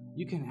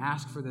 You can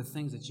ask for the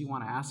things that you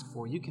want to ask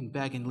for. You can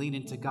beg and lean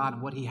into God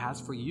and what He has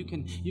for you.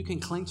 You can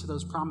cling to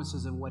those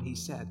promises of what He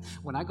said.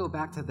 When I go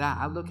back to that,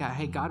 I look at,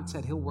 hey, God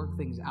said He'll work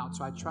things out,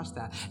 so I trust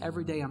that.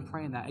 Every day I'm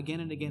praying that again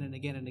and again and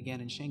again and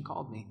again, and Shane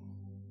called me.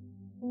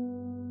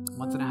 A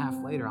month and a half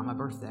later on my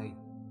birthday.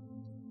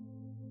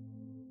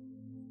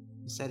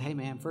 He said, hey,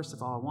 man, first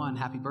of all, 1,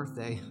 happy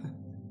birthday.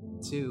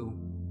 2,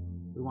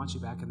 we want you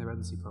back in the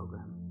residency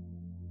program.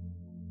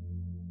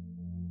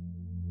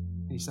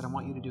 And he said, I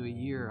want you to do a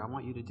year. I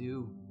want you to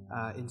do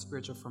in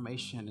spiritual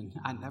formation. And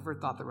I never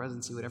thought the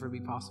residency would ever be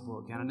possible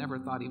again. I never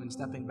thought even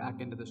stepping back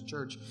into this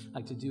church,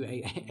 like to do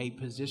a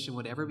position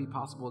would ever be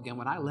possible again.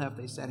 When I left,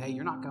 they said, hey,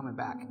 you're not coming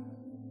back.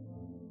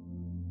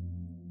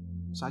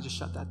 So I just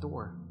shut that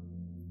door.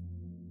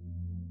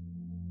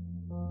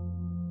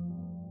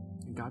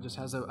 And God just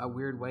has a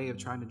weird way of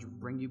trying to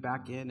bring you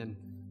back in. And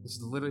this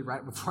is literally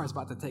right before I was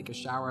about to take a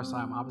shower, so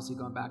I'm obviously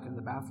going back in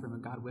the bathroom,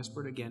 and God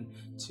whispered again,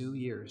 2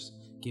 years.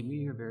 Give me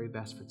your very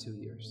best for 2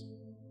 years.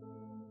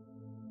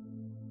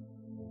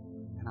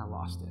 And I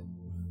lost it.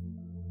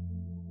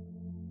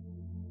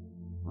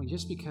 Well,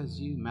 just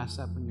because you mess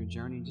up in your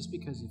journey, just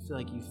because you feel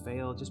like you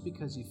failed, just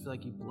because you feel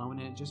like you've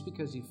blown it, just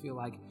because you feel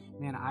like,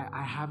 man,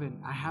 I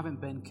haven't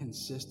been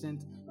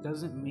consistent,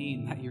 doesn't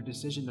mean that your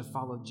decision to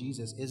follow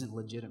Jesus isn't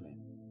legitimate.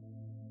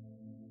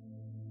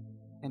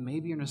 And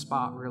maybe you're in a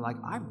spot where you're like,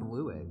 I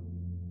blew it.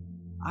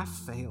 I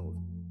failed.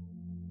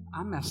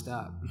 I messed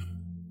up.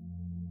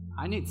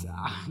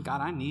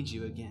 God, I need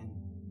you again.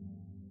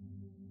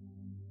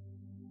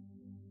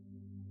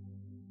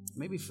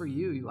 Maybe for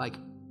you,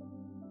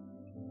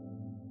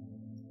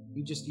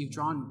 you've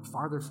drawn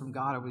farther from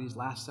God over these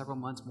last several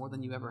months more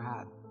than you ever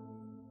had.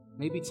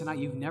 Maybe tonight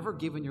you've never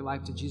given your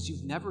life to Jesus.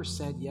 You've never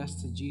said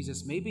yes to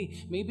Jesus.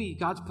 Maybe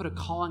God's put a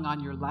calling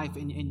on your life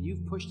and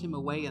you've pushed Him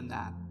away in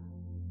that.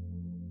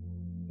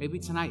 Maybe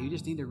tonight you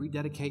just need to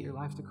rededicate your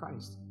life to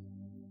Christ.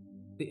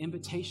 The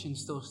invitation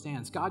still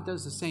stands. God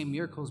does the same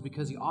miracles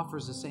because He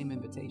offers the same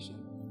invitation.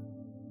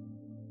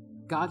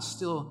 God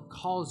still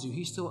calls you.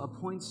 He still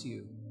appoints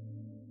you.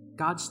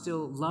 God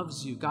still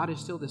loves you. God is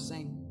still the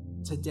same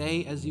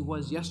today as He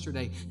was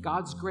yesterday.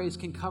 God's grace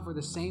can cover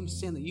the same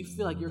sin that you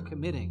feel like you're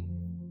committing.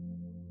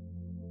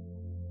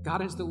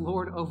 God is the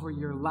Lord over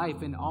your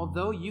life, and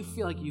although you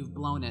feel like you've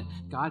blown it,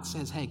 God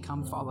says, hey,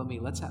 come follow me.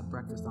 Let's have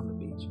breakfast on the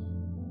beach.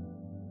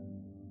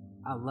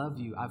 I love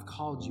you. I've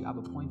called you. I've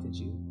appointed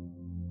you.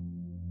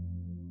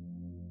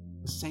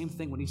 The same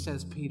thing when He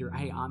says, Peter,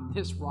 hey, on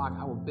this rock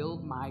I will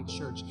build my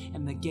church,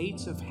 and the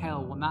gates of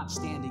hell will not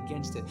stand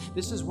against it.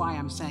 This is why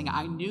I'm saying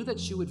I knew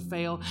that you would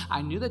fail.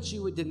 I knew that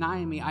you would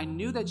deny me. I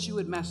knew that you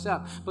would mess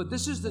up. But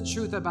this is the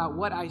truth about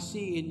what I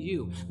see in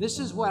you. This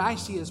is what I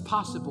see as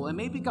possible. And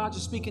maybe God's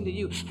just speaking to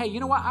you. Hey,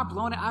 you know what? I've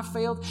blown it. I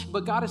failed.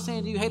 But God is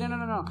saying to you, hey,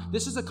 no.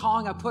 This is a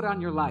calling I put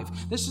on your life.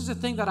 This is the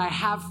thing that I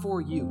have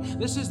for you.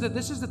 This is the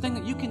thing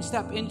that you can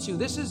step into.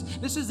 This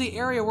is the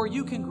area where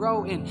you can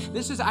grow in.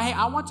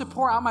 I want to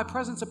pour out my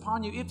presence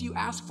upon you if you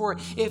ask for it.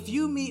 If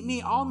you meet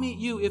me, I'll meet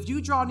you. If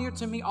you draw near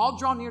to me, I'll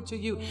draw near to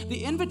you.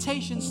 The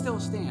invitation still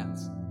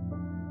stands.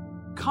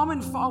 Come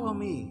and follow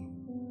me.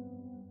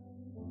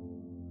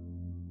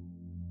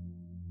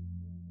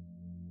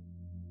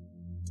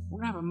 We're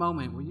going to have a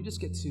moment where you just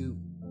get to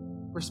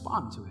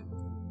respond to it.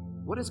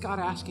 What is God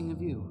asking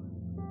of you?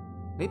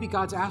 Maybe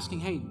God's asking,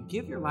 hey,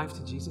 give your life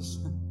to Jesus.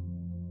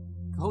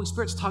 The Holy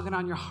Spirit's tugging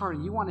on your heart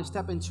and you want to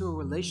step into a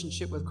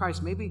relationship with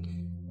Christ. Maybe,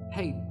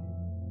 hey,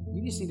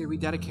 you just need to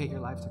rededicate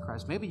your life to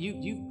Christ. Maybe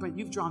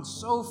you've drawn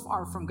so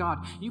far from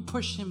God. You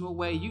pushed Him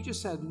away. You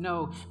just said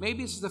no.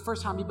 Maybe this is the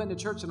first time you've been to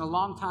church in a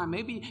long time.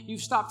 Maybe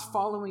you've stopped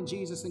following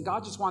Jesus and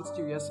God just wants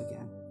your yes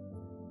again.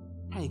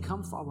 Hey,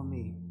 come follow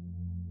me.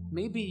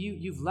 Maybe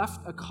you've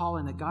left a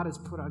calling that God has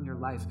put on your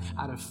life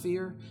out of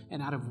fear and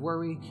out of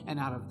worry and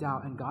out of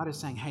doubt. And God is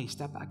saying, hey,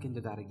 step back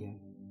into that again.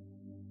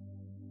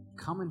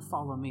 Come and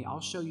follow me. I'll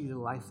show you the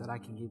life that I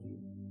can give you.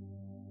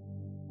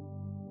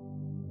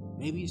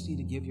 Maybe you just need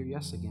to give your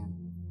yes again.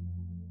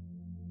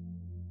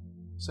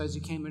 So as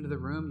you came into the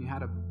room, you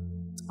had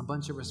a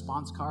bunch of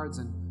response cards,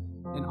 and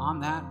on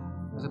that,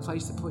 There's a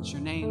place to put your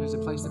name. There's a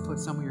place to put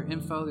some of your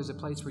info. There's a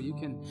place where you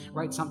can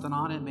write something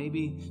on it.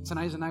 Maybe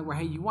tonight is a night where,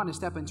 hey, you want to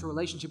step into a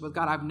relationship with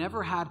God. I've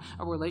never had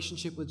a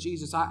relationship with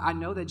Jesus. I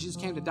know that Jesus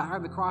came to die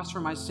on the cross for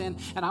my sin,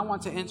 and I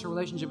want to enter a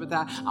relationship with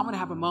that. I'm going to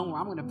have a moment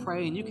where I'm going to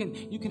pray, and you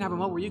can have a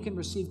moment where you can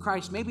receive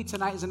Christ. Maybe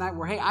tonight is a night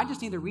where, hey, I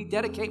just need to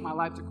rededicate my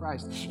life to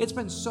Christ. It's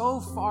been so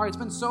far. It's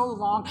been so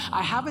long.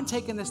 I haven't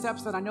taken the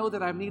steps that I know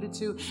that I've needed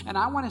to, and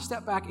I want to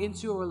step back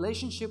into a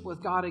relationship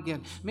with God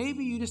again.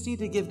 Maybe you just need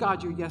to give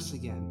God your yes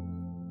again.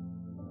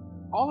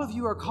 All of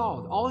you are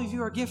called. All of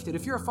you are gifted.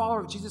 If you're a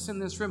follower of Jesus in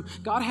this room,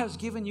 God has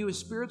given you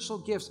spiritual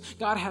gifts.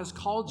 God has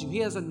called you. He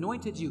has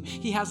anointed you.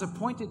 He has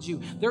appointed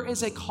you. There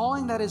is a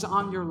calling that is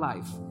on your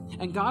life,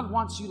 and God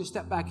wants you to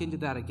step back into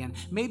that again.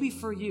 Maybe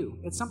for you,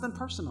 it's something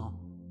personal.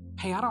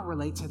 Hey, I don't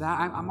relate to that.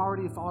 I'm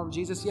already a follower of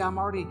Jesus. Yeah, I'm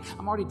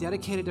already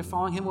dedicated to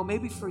following him. Well,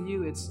 maybe for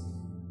you, it's,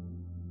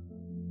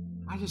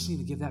 I just need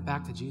to give that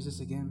back to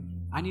Jesus again.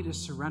 I need to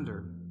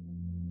surrender.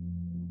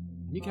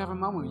 You can have a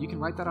moment where you can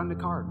write that on the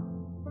card.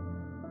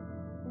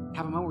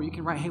 Have a moment where you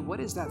can write, hey,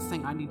 what is that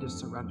thing I need to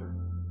surrender?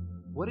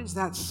 What is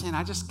that sin?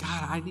 God,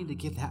 I need to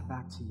give that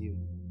back to you.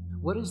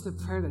 What is the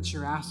prayer that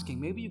you're asking?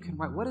 Maybe you can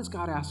write, what is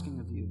God asking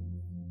of you?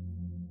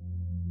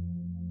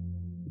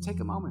 And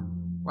take a moment.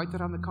 Write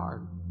that on the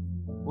card.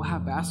 We'll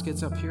have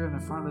baskets up here in the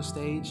front of the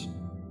stage.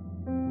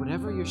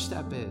 Whatever your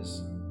step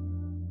is,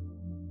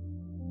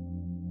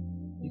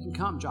 you can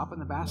come, drop in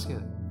the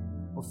basket.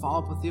 We'll follow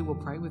up with you. We'll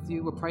pray with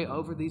you. We'll pray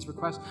over these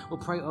requests. We'll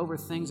pray over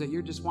things that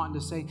you're just wanting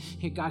to say,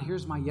 hey, God,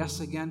 here's my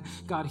yes again.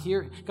 God,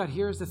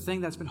 here's the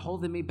thing that's been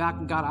holding me back.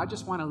 And God, I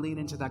just want to lean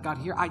into that. God,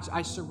 here,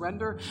 I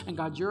surrender. And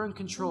God, you're in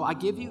control. I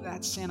give you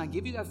that sin. I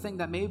give you that thing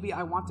that maybe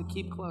I want to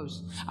keep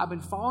close. I've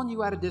been following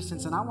you at a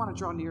distance, and I want to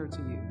draw nearer to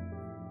you.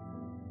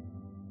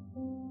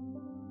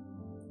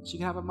 So you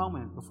can have a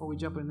moment before we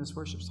jump into this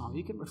worship song.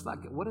 You can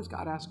reflect. What is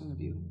God asking of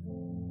you?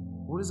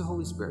 What is the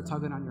Holy Spirit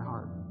tugging on your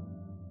heart?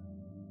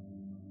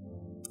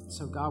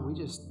 So God, we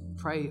just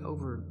pray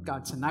over,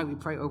 God, tonight we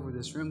pray over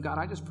this room. God,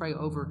 I just pray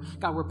over,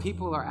 God, where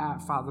people are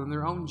at, Father, in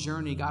their own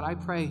journey. God, I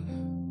pray,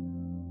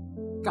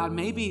 God,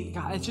 maybe,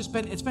 God, it's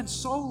been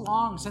so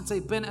long since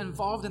they've been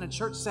involved in a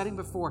church setting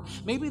before.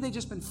 Maybe they've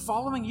just been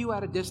following you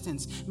at a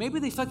distance. Maybe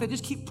they feel like they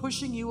just keep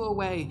pushing you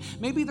away.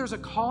 Maybe there's a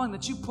calling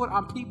that you put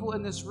on people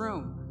in this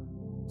room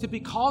to be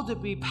called to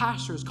be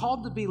pastors,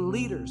 called to be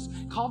leaders,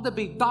 called to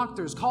be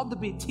doctors, called to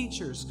be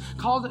teachers,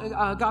 called,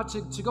 God,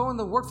 to go in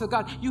the work of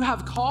God. You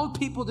have called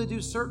people to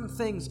do certain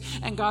things.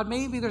 And God,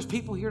 maybe there's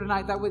people here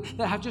tonight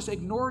that have just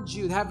ignored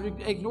you, that have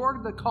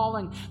ignored the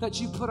calling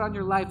that you put on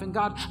your life. And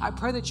God, I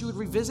pray that you would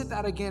revisit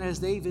that again as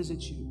they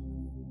visit you.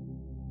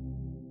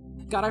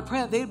 God, I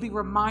pray that they'd be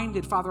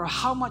reminded, Father, of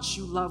how much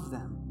you love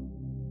them.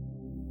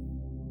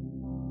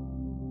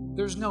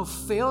 There's no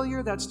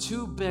failure that's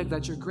too big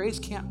that your grace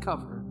can't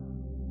cover.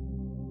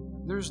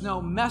 There's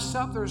no mess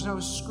up, there's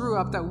no screw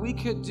up that we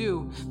could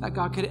do that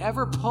God could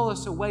ever pull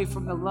us away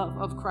from the love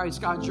of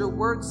Christ. God, your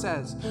word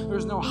says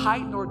there's no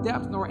height, nor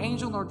depth, nor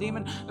angel, nor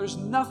demon. There's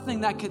nothing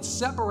that could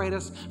separate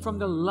us from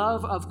the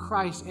love of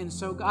Christ. And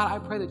so, God, I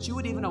pray that you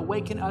would even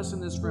awaken us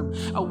in this room.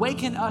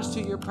 Awaken us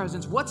to your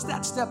presence. What's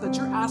that step that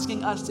you're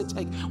asking us to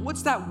take?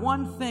 What's that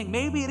one thing?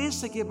 Maybe it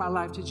is to give my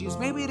life to Jesus.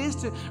 Maybe it is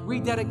to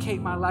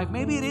rededicate my life.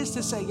 Maybe it is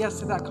to say yes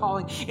to that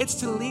calling. It's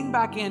to lean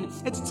back in.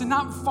 It's to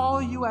not follow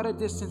you at a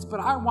distance,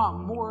 but I want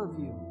more of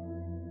you.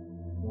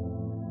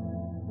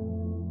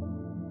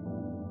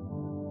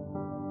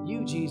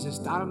 You, Jesus,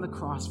 died on the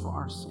cross for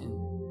our sin.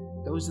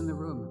 Those in the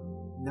room,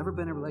 never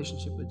been in a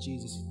relationship with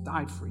Jesus. He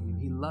died for you.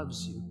 He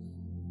loves you.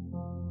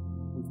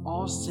 We've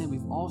all sinned.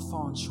 We've all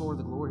fallen short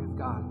of the glory of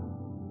God.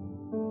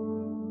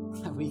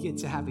 And we get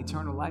to have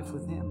eternal life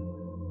with him.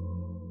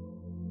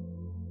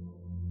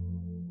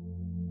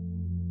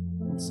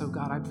 And so,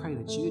 God, I pray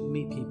that you would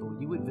meet people.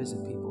 You would visit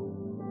people.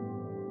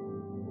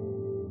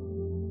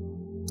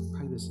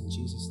 This in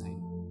Jesus'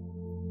 name.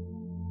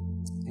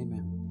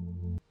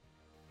 Amen.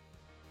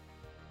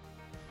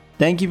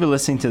 Thank you for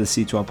listening to the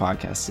C12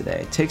 podcast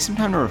today. Take some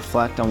time to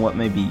reflect on what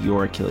may be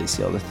your Achilles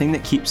heel, the thing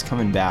that keeps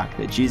coming back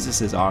that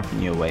Jesus is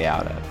offering you a way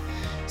out of.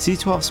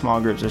 C12 small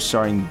groups are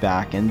starting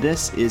back, and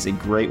this is a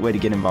great way to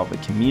get involved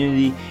with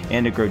community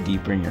and to grow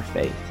deeper in your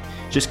faith.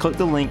 Just click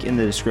the link in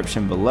the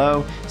description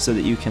below so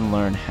that you can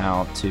learn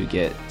how to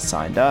get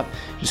signed up.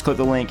 Just click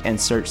the link and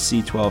search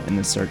C12 in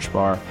the search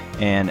bar,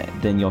 and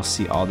then you'll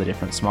see all the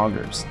different small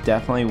groups.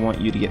 Definitely want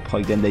you to get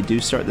plugged in. They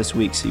do start this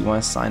week, so you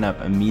want to sign up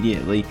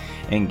immediately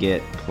and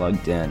get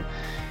plugged in.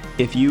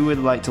 If you would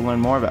like to learn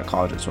more about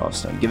College at 12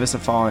 Stone, give us a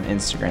follow on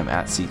Instagram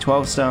at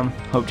C12Stone.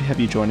 Hope to have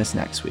you join us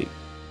next week.